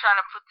start trying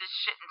to put this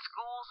shit in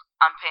schools,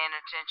 I'm paying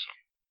attention.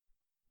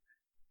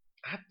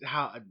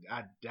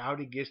 I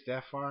doubt it gets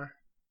that far.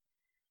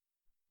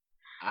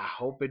 I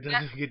hope it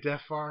doesn't get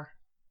that far.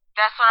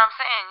 That's what I'm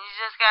saying. You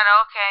just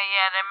gotta, okay,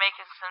 yeah, they're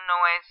making some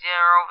noise.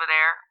 They're over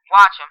there.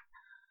 Watch them.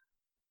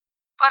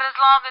 But as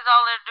long as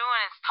all they're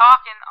doing is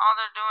talking, all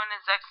they're doing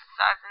is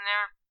exercising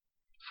their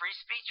free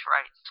speech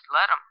rights.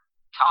 Let them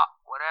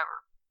talk,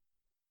 whatever.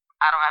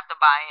 I don't have to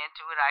buy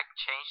into it. I can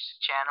change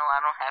the channel.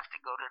 I don't have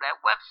to go to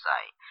that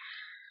website.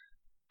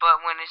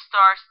 But when it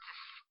starts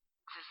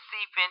to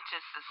seep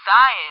into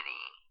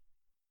society,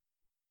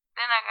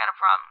 then I got a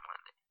problem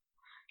with it.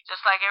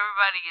 Just like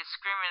everybody is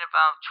screaming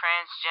about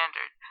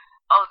transgendered.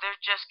 Oh,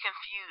 they're just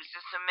confused.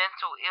 It's a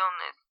mental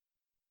illness.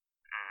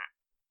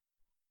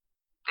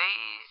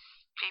 These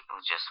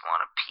people just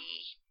want to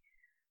pee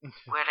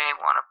where they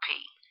want to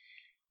pee.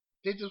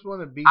 They just want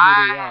to be who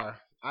they are.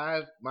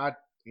 I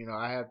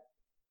have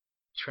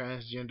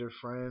transgender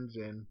friends,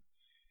 and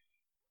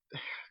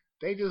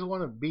they just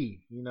want to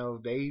be. I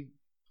don't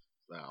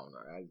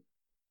know. I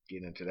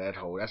get into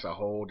that's a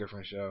whole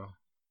different show.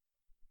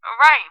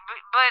 Right,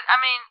 but I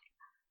mean,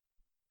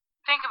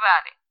 think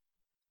about it.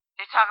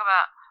 They talk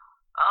about,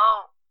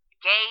 oh,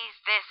 gays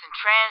this and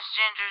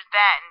transgenders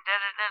that and da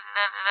da da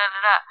da da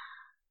da da.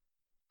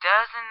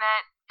 Doesn't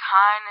that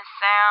kind of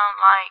sound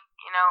like,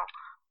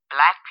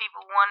 black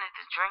people wanted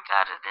to drink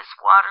out of this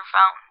water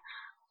fountain?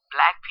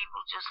 Black people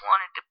just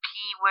wanted to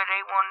pee where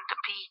they wanted to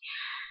pee.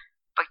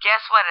 But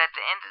guess what? At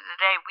the end of the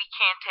day, we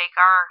can't take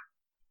our,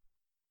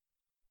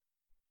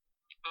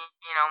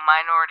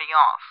 minority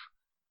off.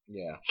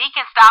 Yeah. He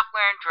can stop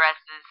wearing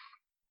dresses.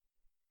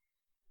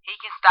 He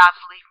can stop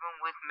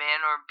sleeping with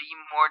men or be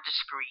more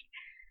discreet.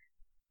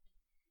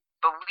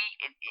 But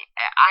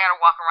I gotta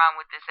walk around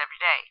with this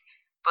every day.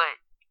 But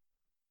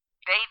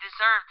they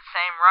deserve the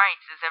same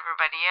rights as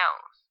everybody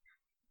else.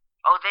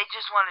 Oh, they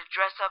just want to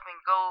dress up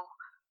and go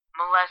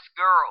molest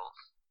girls.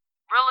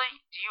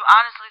 Really? Do you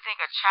honestly think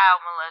a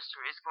child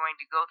molester is going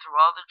to go through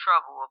all the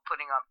trouble of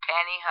putting on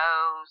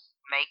pantyhose,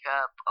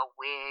 makeup, a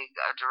wig,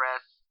 a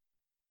dress,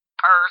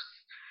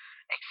 purse,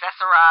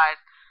 accessorize,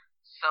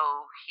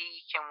 so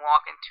he can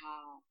walk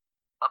into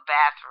a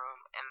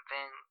bathroom and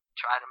then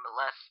try to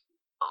molest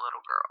a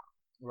little girl?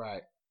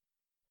 Right.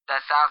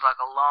 That sounds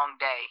like a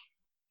long day.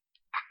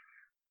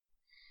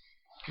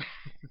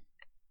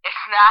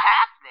 It's not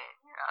happening,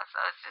 so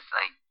it's just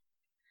like,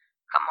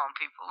 come on,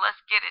 people, let's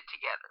get it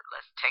together.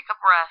 Let's take a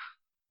breath.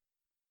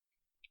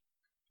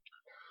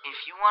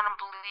 If you want to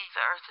believe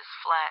the earth is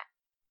flat,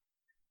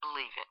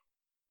 believe it.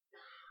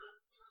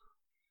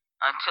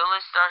 Until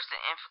it starts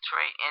to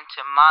infiltrate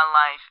into my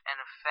life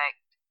and affect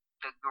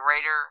the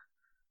greater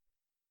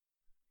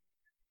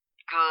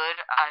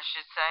good, I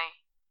should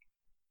say,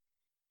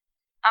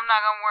 I'm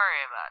not going to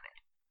worry about it.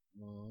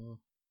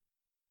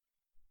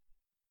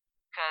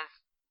 Because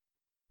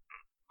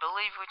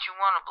believe what you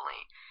want to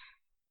believe.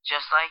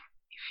 Just like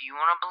if you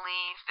want to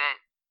believe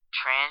that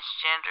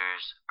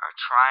transgenders are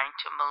trying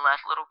to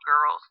molest little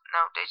girls,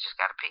 no, they just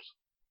gotta pee.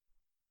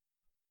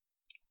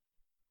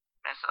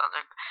 That's all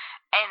they're.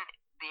 And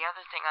the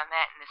other thing on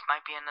that, and this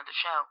might be another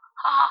show,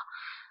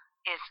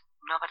 is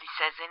nobody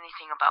says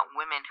anything about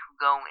women who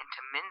go into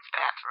men's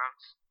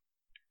bathrooms.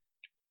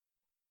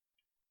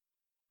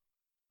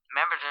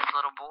 Remember, there's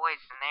little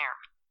boys in there.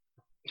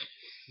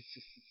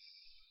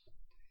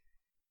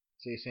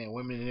 So you're saying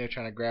women in there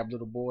trying to grab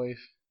little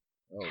boys?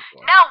 Oh,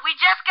 boy. No, we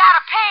just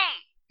gotta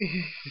pee!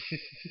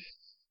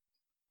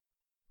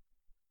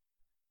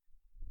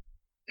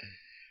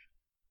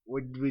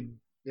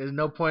 There's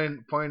no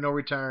point of no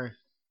return.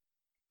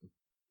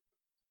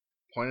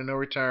 Point of no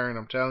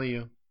return, I'm telling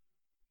you.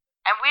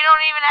 And we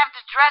don't even have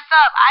to dress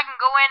up. I can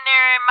go in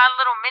there in my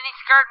little mini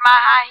skirt and my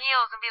high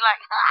heels and be like,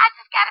 I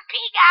just gotta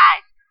pee,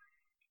 guys.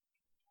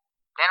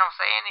 They don't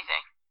say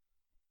anything.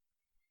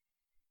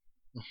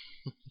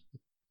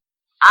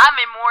 I'm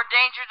in more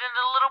danger than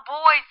the little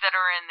boys that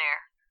are in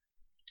there.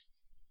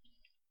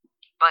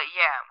 But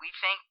yeah, we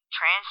think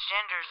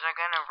transgenders are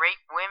gonna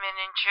rape women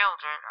and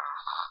children.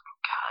 Oh,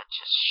 God,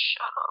 just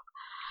shut up.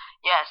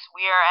 Yes,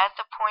 we are at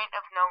the point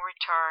of no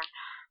return.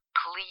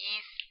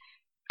 Please,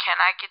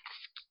 can I get the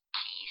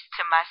keys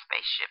to my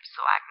spaceship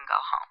so I can go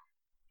home?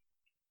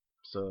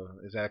 So,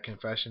 is that a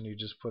confession you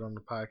just put on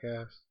the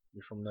podcast?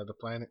 You're from another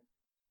planet?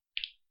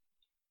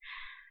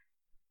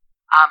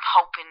 I'm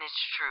hoping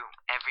it's true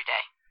every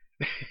day.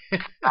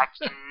 I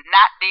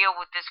cannot deal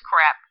with this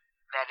crap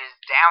that is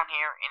down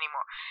here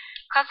anymore.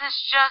 Because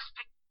it's just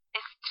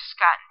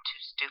gotten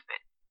too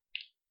stupid.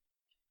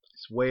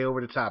 It's way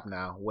over the top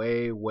now.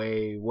 Way,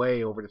 way,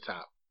 way over the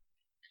top.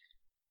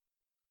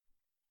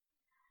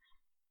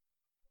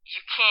 You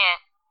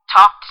can't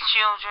talk to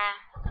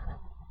children.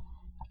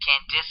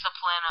 Can't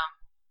discipline them.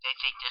 They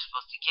think they're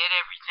supposed to get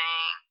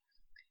everything.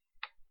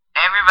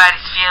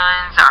 Everybody's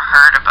feelings are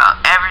hurt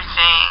about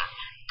everything.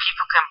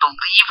 People can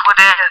believe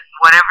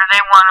whatever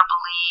they want to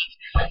believe,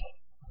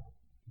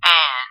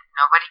 and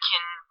nobody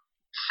can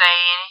say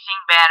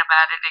anything bad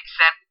about it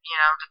except,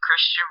 the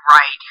Christian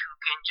right who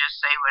can just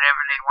say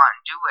whatever they want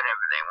and do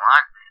whatever they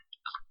want.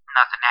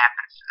 Nothing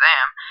happens to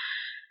them.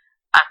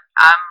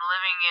 I'm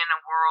living in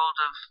a world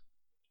of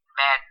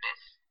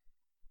madness.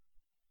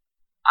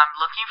 I'm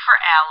looking for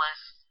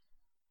Alice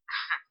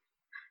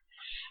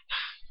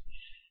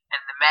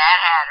and the Mad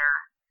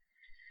Hatter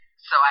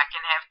so I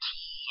can have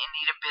tea and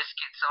eat a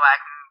biscuit so I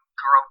can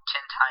grow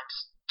 10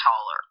 times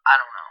taller. I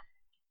don't know.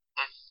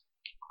 It's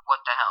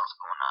what the hell's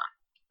going on?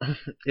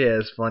 Yeah,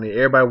 it's funny.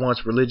 Everybody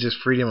wants religious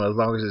freedom as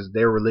long as it's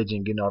their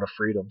religion getting all the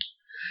freedom.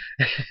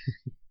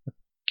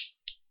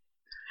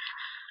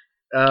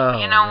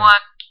 You know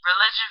what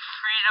religious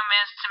freedom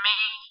is to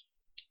me?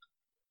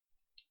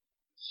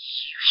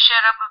 You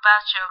shut up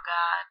about your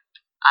God,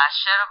 I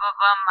shut up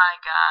about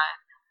my God,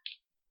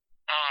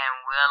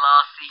 and we'll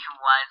all see who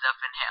winds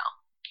up in hell.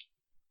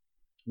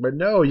 But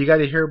no, you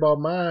got to hear about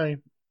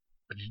mine.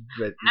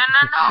 No,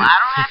 I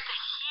don't have to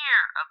hear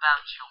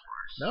about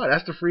yours. No,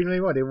 that's the freedom they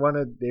want. They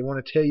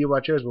want to tell you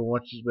about yours,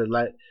 but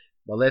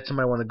let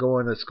somebody want to go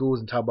into schools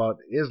and talk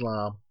about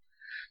Islam,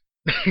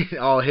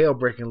 all hell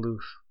breaking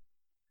loose.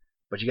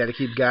 But you got to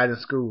keep God in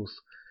schools.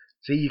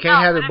 See, you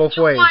can't have it both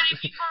ways.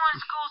 If you go in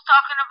schools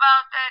talking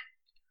about that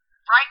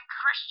right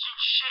Christian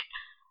shit,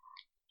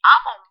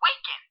 I'm a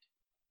Wiccan.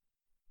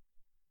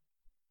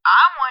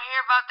 I want to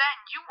hear about that,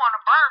 and you want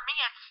to burn me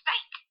at the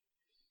stake.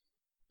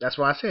 That's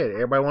why I said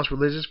everybody wants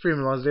religious freedom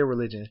as long as their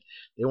religion.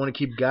 They want to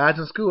keep gods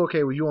in school.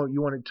 Okay, well you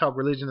want to talk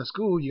religion in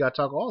school, you got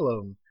to talk all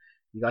of them.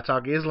 You got to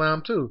talk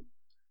Islam too.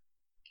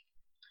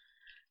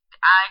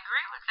 I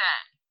agree with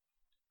that.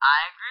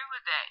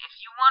 If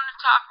you want to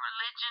talk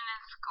religion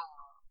in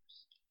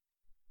schools,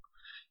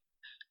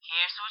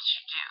 here's what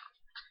you do.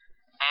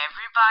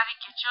 Everybody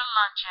get your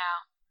lunch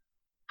out.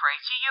 Pray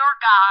to your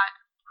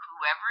God,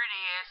 whoever it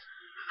is,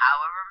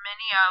 however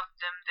many of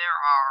them there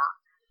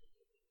are.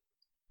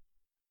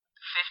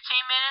 15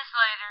 minutes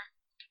later,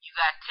 you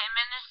got 10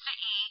 minutes to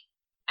eat,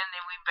 and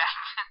then we back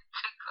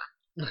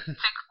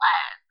to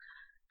class.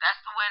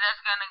 That's the way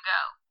that's going to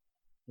go.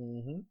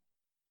 Mm-hmm.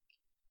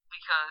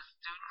 Because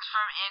students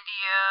from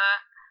India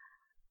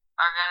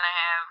are going to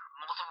have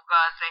multiple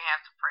gods they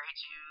have to pray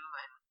to,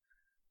 and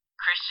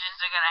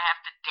Christians are going to have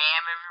to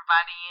damn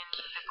everybody in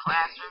the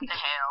classroom to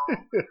hell.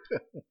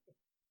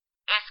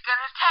 It's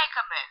going to take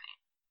a minute.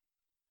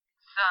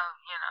 So,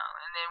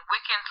 and then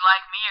Wiccans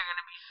like me are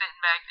going to be sitting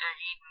back there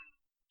eating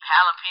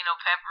jalapeno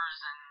peppers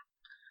and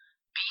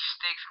beef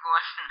sticks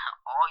going,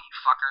 all you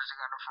fuckers are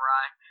going to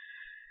fry.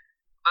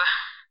 But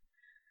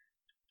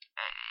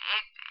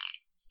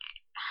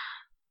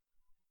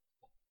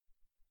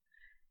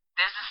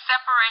there's a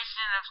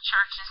separation of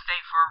church and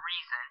state for a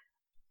reason,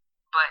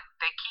 but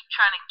they keep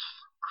trying to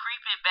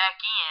creep it back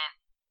in.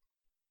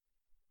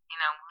 We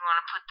want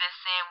to put this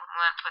in, we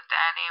want to put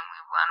that in, we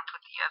want to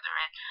put the other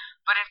in.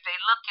 But if they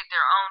look at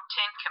their own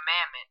 10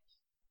 commandments,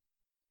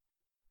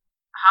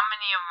 how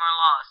many of them are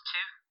laws?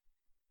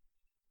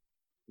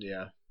 2?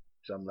 Yeah,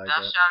 something like that.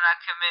 Thou shalt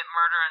not commit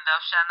murder and thou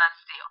shalt not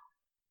steal.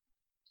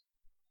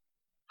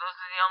 Those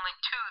are the only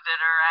 2 that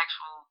are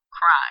actual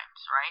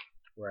crimes, right?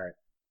 Right.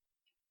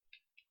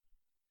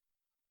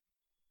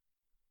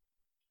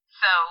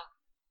 So,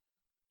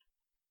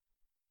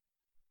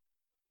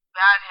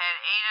 God had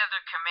 8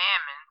 other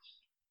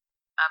commandments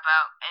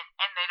about,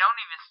 and they don't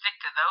even stick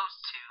to those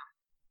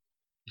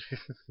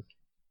 2.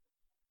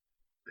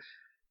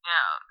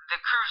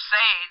 The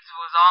Crusades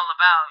was all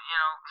about,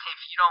 if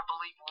you don't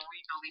believe what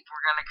we believe,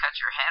 we're going to cut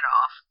your head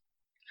off.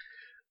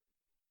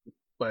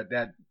 But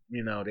that,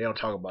 they don't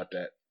talk about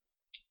that.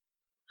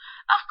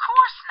 Of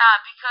course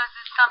not, because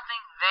it's something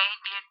they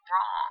did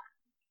wrong.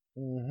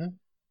 Mm-hmm.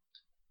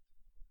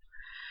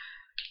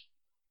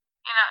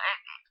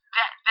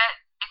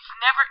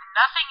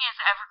 Nothing is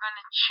ever going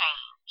to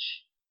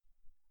change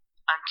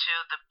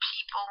until the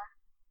people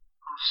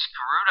who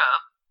screwed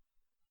up,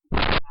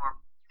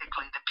 more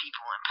particularly the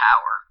people in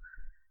power,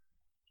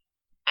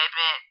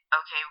 admit,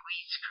 okay,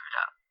 we screwed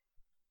up.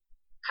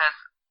 Because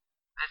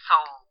this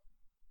whole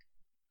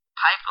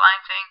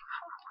pipeline thing,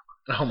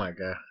 oh my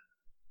God.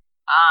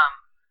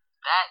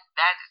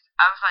 That is,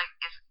 I was like,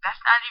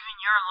 that's not even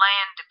your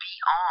land to be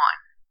on.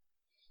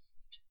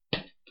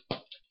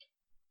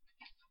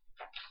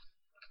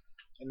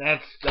 And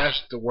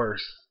that's the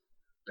worst.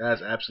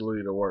 That's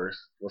absolutely the worst.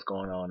 What's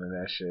going on in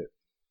that shit?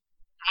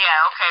 Yeah,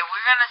 okay,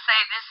 we're gonna say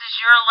this is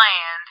your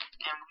land,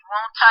 and we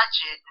won't touch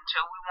it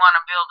until we want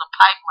to build a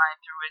pipeline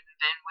through it, and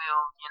then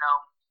we'll,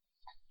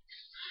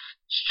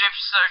 strip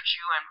search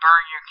you and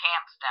burn your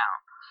camps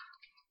down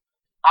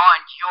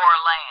on your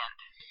land.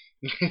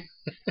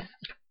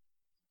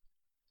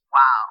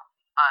 Wow.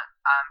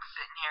 I'm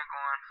sitting here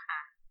going,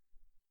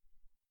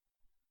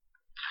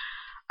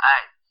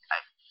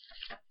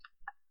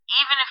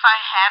 even if I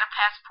had a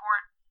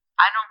passport,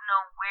 I don't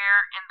know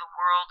where in the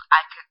world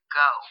I could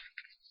go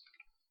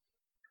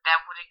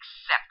that would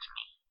accept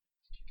me.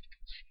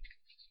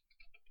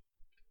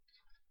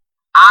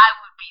 I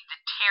would be the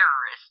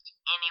terrorist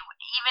anyway.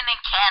 Even in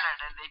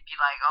Canada, they'd be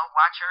like, oh,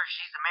 watch her,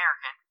 she's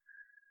American.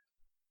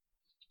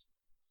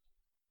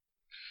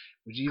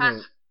 Would you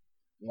Because even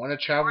want to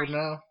travel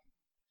now?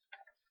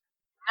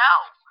 no,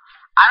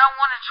 I don't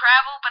want to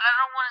travel, but I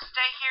don't want to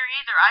stay here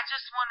either. I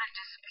just want to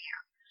disappear.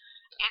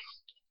 It's.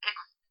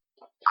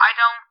 I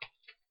don't.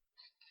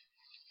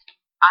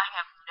 I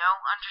have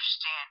no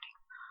understanding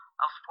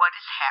of what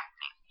is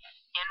happening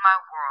in my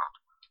world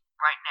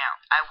right now.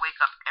 I wake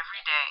up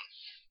every day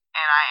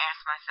and I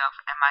ask myself,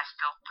 am I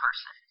still a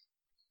person?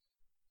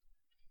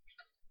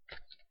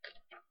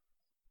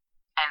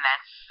 And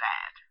that's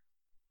sad.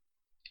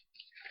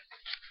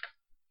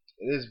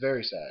 It is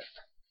very sad.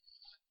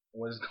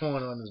 What is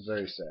going on is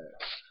very sad.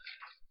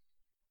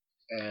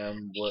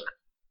 And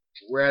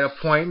we're at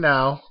a point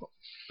now,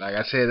 like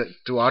I said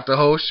throughout the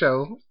whole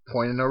show,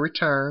 point of no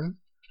return.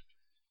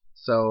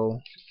 So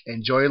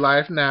enjoy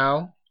life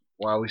now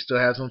while we still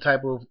have some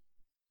type of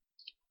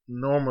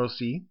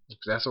normalcy, if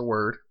that's a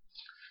word.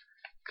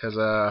 Because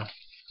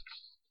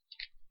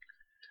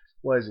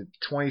what is it?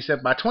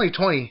 27 by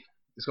 2020,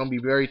 it's gonna be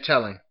very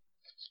telling.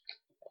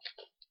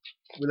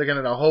 We're looking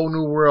at a whole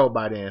new world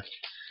by then.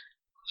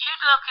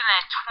 You're looking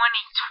at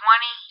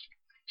 2020.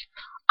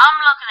 I'm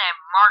looking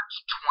at March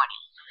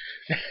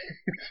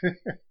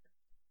 20.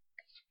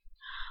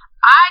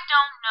 I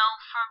don't know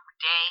from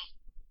day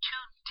to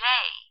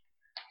day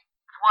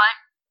what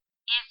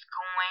is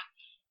going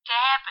to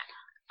happen.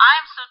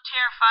 I'm so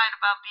terrified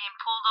about being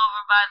pulled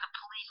over by the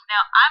police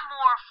now. I'm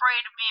more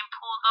afraid of being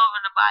pulled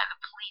over by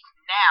the police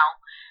now,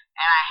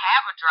 and I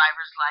have a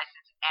driver's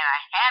license and I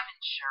have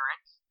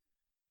insurance,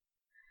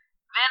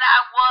 than I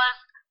was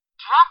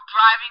drunk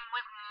driving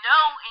with no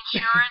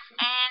insurance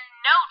and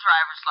no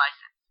driver's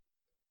license.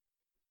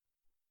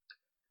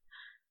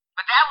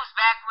 But that was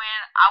back when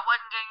I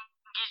wasn't going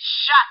to get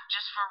shot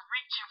just for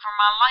reaching for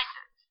my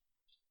license.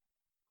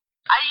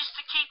 I used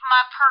to keep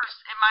my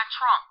purse in my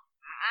trunk.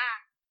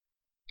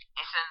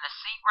 It's in the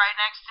seat right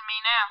next to me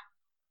now.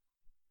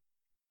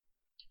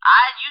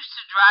 I used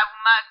to drive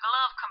with my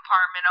glove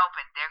compartment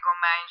open. There go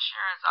my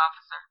insurance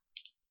officer.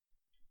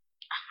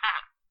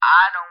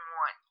 I don't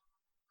want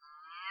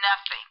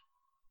nothing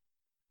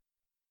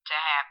to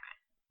happen.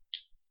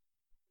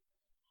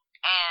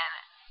 And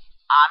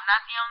I'm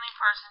not the only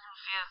person who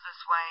feels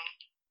this way.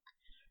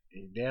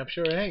 You damn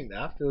sure ain't.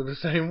 I feel the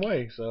same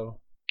way, so.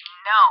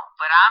 No,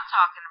 but I'm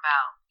talking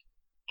about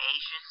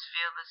Asians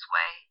feel this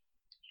way.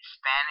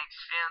 Hispanics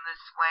feel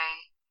this way.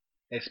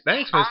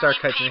 Hispanics gonna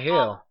start catching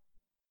hell.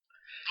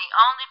 The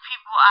only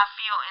people I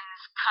feel in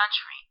this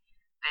country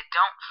that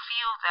don't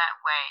feel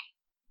that way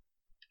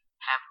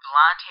have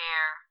blonde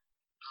hair,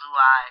 blue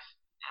eyes,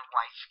 and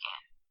white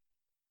skin.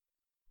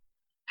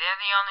 They're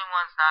the only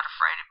ones not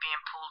afraid of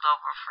being pulled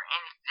over for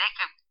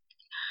anything.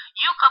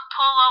 You could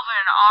pull over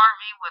an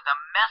RV with a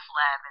meth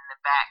lab in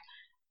the back,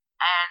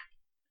 and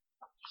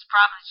he's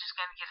probably just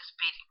going to get a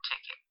speeding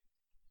ticket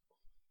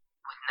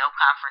with no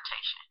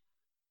confrontation.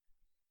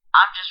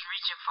 I'm just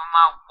reaching for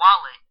my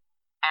wallet,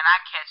 and I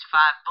catch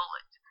 5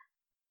 bullets.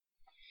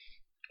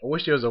 I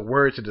wish there was a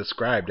word to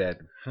describe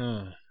that.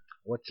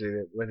 What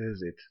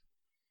is it?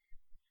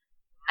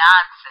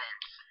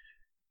 Nonsense.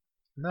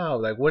 No,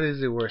 like what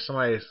is it where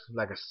somebody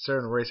like a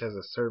certain race has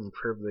a certain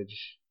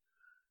privilege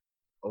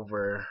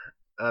over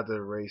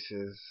other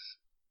races?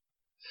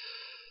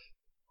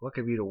 What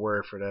could be the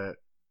word for that?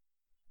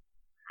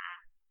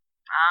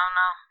 I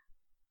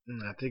don't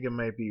know. I think it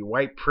might be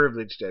white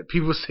privilege that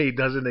people say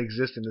doesn't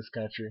exist in this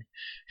country.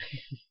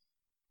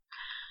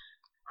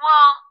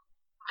 Well,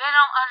 they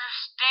don't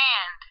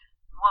understand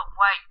what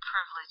white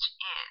privilege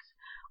is.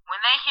 When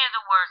they hear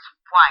the words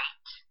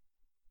white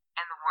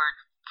and the word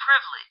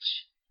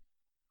privilege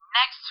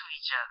next to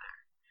each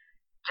other,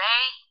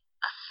 they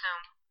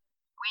assume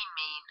we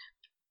mean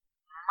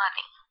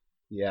money.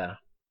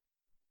 Yeah.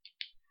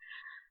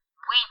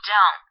 We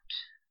don't.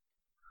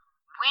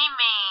 We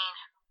mean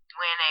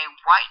when a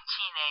white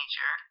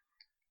teenager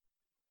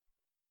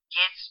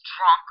gets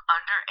drunk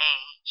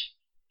underage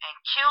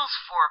and kills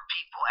 4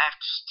 people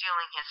after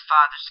stealing his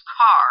father's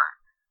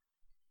car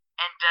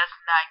and does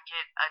not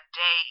get a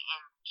day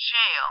in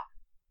jail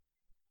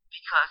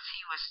because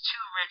he was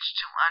too rich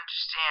to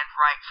understand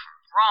right from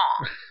wrong.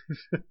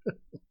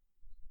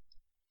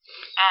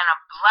 And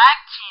a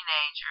black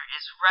teenager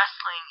is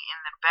wrestling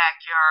in the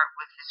backyard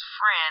with his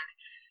friend,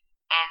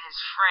 and his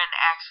friend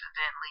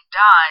accidentally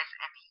dies,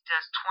 and he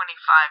does 25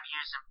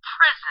 years in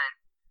prison.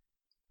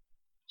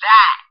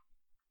 That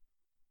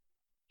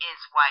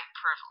is white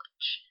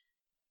privilege.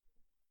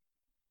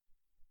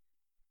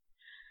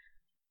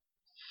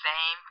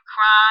 Same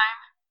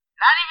crime.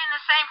 Not even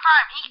the same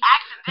crime. He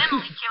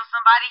accidentally killed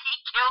somebody.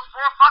 He killed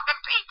 4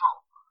 fucking people.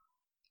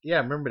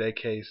 Yeah, I remember that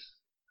case.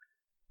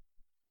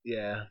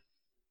 Yeah.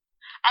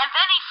 And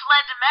then he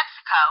fled to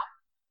Mexico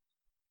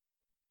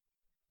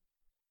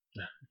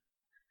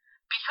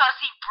because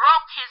he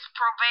broke his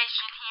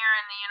probation here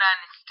in the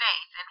United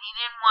States, and he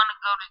didn't want to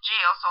go to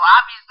jail. So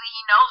obviously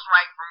he knows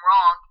right from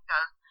wrong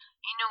because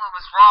he knew it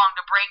was wrong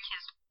to break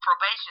his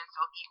probation,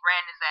 so he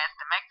ran his ass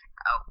to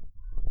Mexico.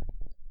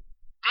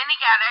 Then he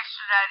got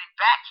extradited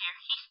back here.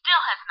 He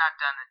still has not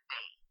done a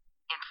day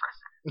in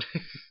prison.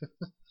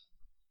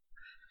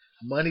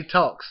 Money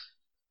talks.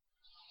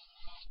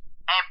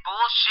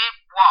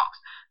 bullshit walks.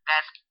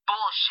 That's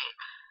bullshit.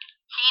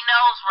 He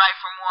knows right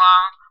from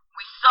wrong.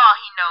 We saw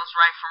he knows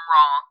right from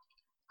wrong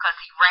because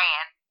he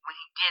ran when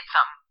he did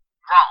something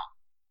wrong.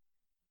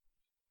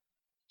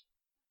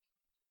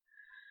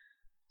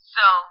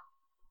 So,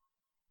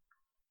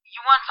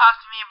 you want to talk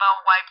to me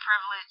about white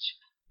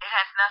privilege? It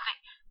has nothing.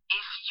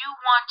 If you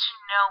want to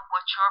know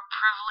what your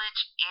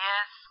privilege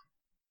is,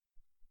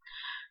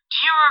 do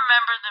you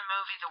remember the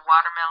movie The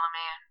Watermelon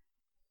Man?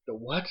 The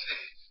what?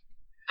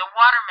 The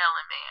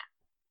Watermelon Man.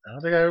 I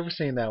don't think I've ever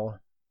seen that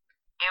one.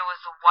 It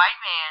was a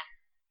white man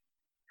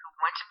who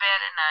went to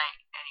bed at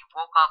night and he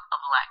woke up a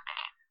black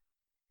man.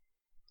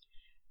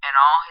 And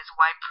all his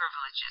white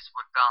privileges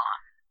were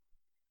gone.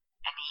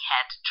 And he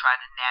had to try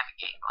to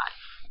navigate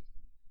life.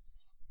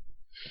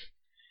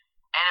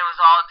 And it was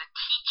all to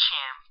teach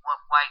him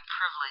what white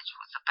privilege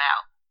was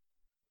about.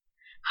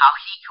 How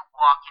he could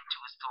walk into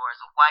a store as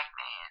a white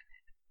man.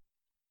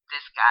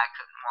 This guy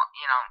couldn't walk,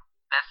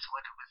 that's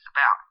what it was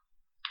about.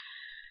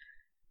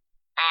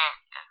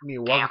 And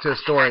you walk into the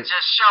store. I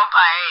just showed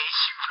my age.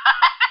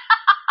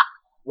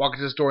 Walk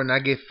into the store and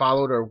not get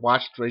followed or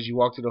watched as you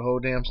walk through the whole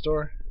damn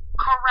store?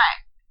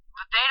 Correct.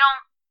 But they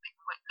don't,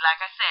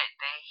 like I said,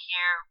 they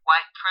hear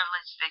white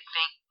privilege, they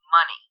think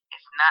money.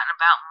 It's not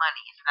about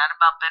money. It's not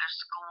about better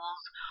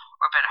schools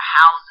or better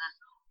houses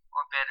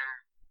or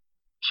better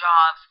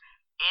jobs.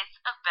 It's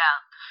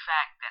about the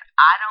fact that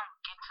I don't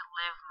get to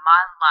live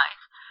my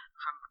life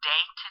from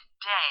day to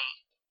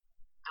day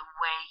the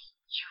way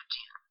you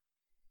do.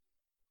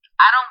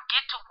 I don't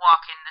get to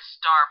walk into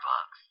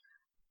Starbucks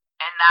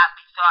and not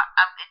be thought.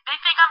 They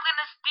think I'm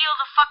going to steal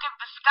the fucking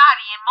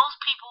biscotti, and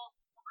most people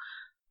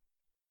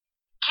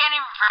can't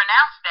even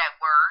pronounce that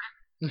word.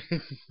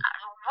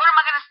 What am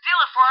I going to steal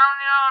it for? I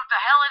don't even know what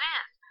the hell it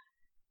is.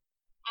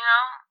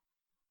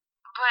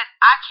 But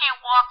I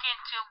can't walk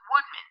into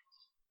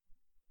Woodman's.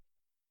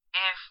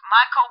 If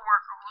my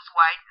coworker who's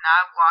white and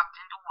I walked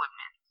into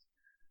Woodman's,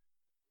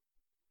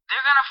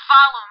 they're going to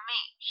follow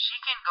me.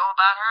 She can go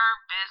about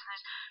her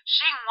business.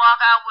 She can walk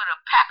out with a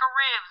pack of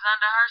ribs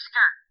under her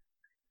skirt.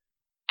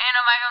 Ain't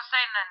nobody going to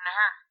say nothing to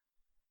her.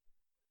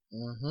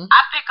 Mm-hmm.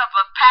 I pick up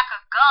a pack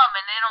of gum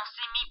and they don't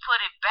see me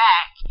put it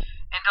back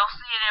and don't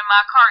see it in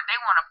my cart.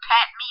 They want to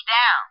pat me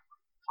down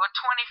for a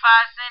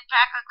 25-cent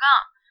pack of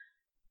gum.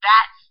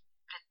 That's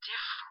the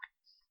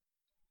difference.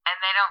 And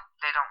they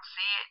don't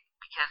see it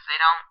because they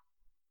don't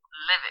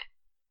live it.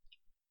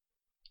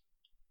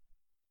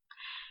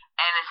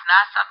 And it's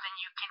not something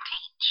you can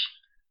teach.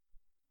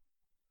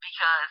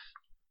 Because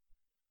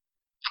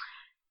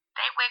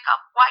they wake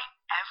up white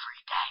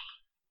every day.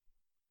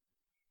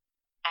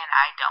 And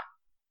I don't.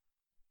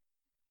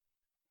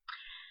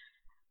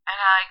 And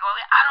I go,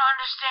 I don't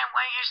understand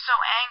why you're so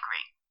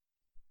angry.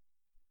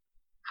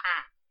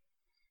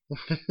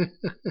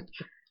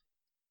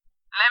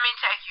 Let me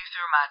take you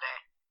through my day.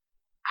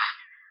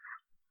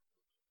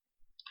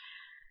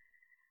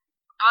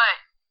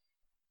 But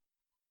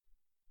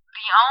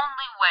the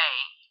only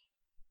way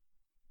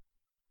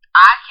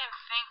I can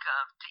think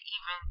of to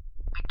even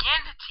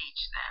begin to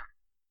teach them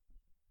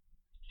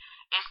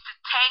is to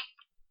take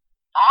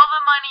all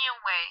the money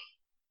away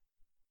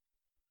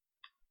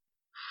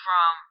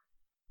from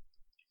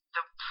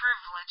the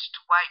privileged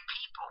white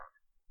people.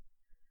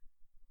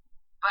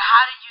 But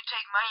how do you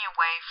take money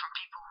away from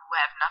people who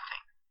have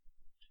nothing?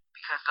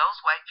 Because those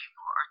white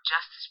people are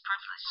just as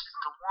privileged as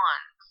the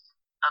ones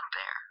up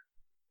there.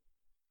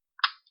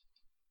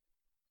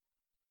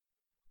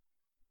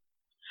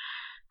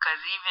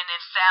 Because even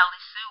if Sally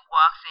Sue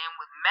walks in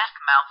with meth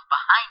mouth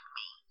behind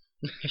me,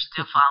 you're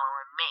still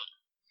following me.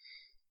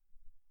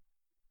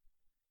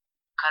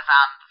 Because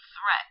I'm the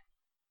threat.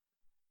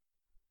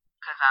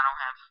 Because I don't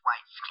have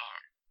white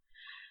skin.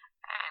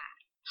 And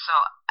so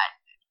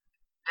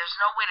there's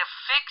no way to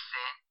fix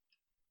it.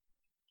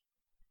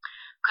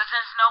 Because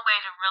there's no way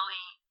to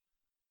really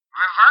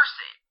reverse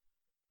it.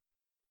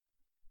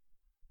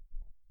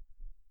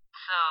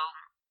 So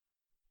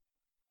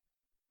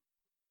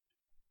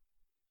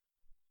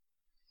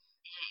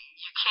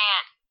you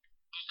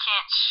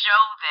can't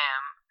show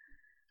them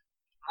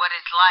what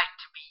it's like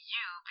to be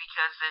you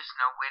because there's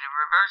no way to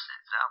reverse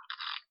it. So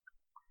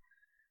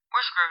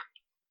we're screwed.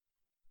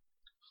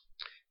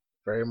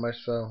 Very much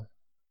so.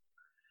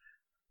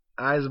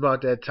 It's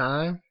about that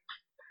time.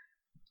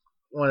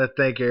 I want to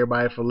thank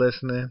everybody for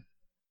listening.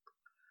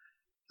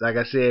 Like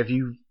I said, if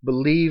you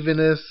believe in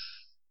us,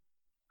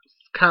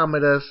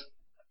 comment us,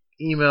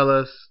 email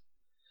us,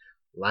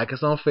 like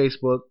us on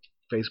Facebook,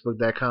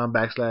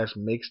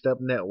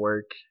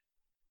 facebook.com/mixedupnetwork.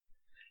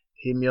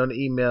 Hit me on the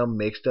email,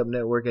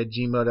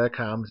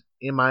 mixedupnetwork@gmail.com,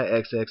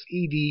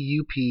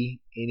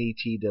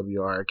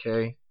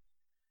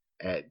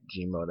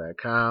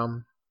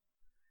 mixedupnetwork@gmail.com.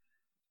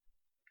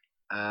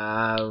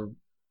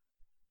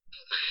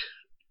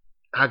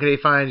 How can they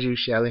find you,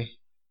 Shelly?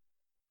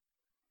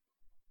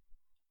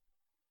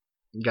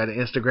 You got an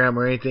Instagram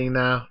or anything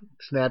now?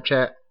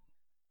 Snapchat? No.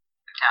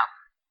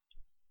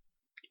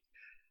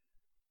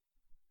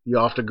 You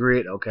off the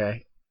grid?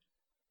 Okay.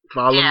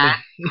 Follow me.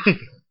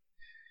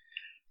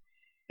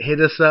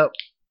 Hit us up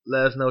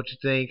Let us know what you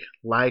think.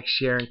 Like,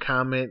 share, and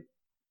comment.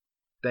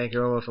 Thank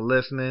everyone for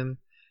listening.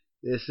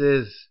 This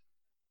is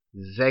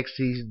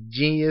Zexy's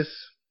Genius,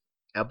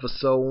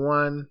 episode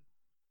 1.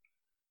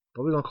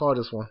 What are we going to call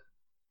this one?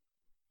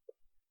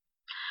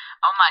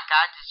 Oh my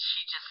God, did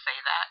she just say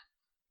that?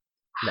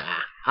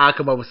 Nah, I'll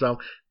come up with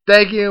something.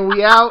 Thank you, and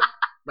we out.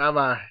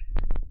 Bye-bye.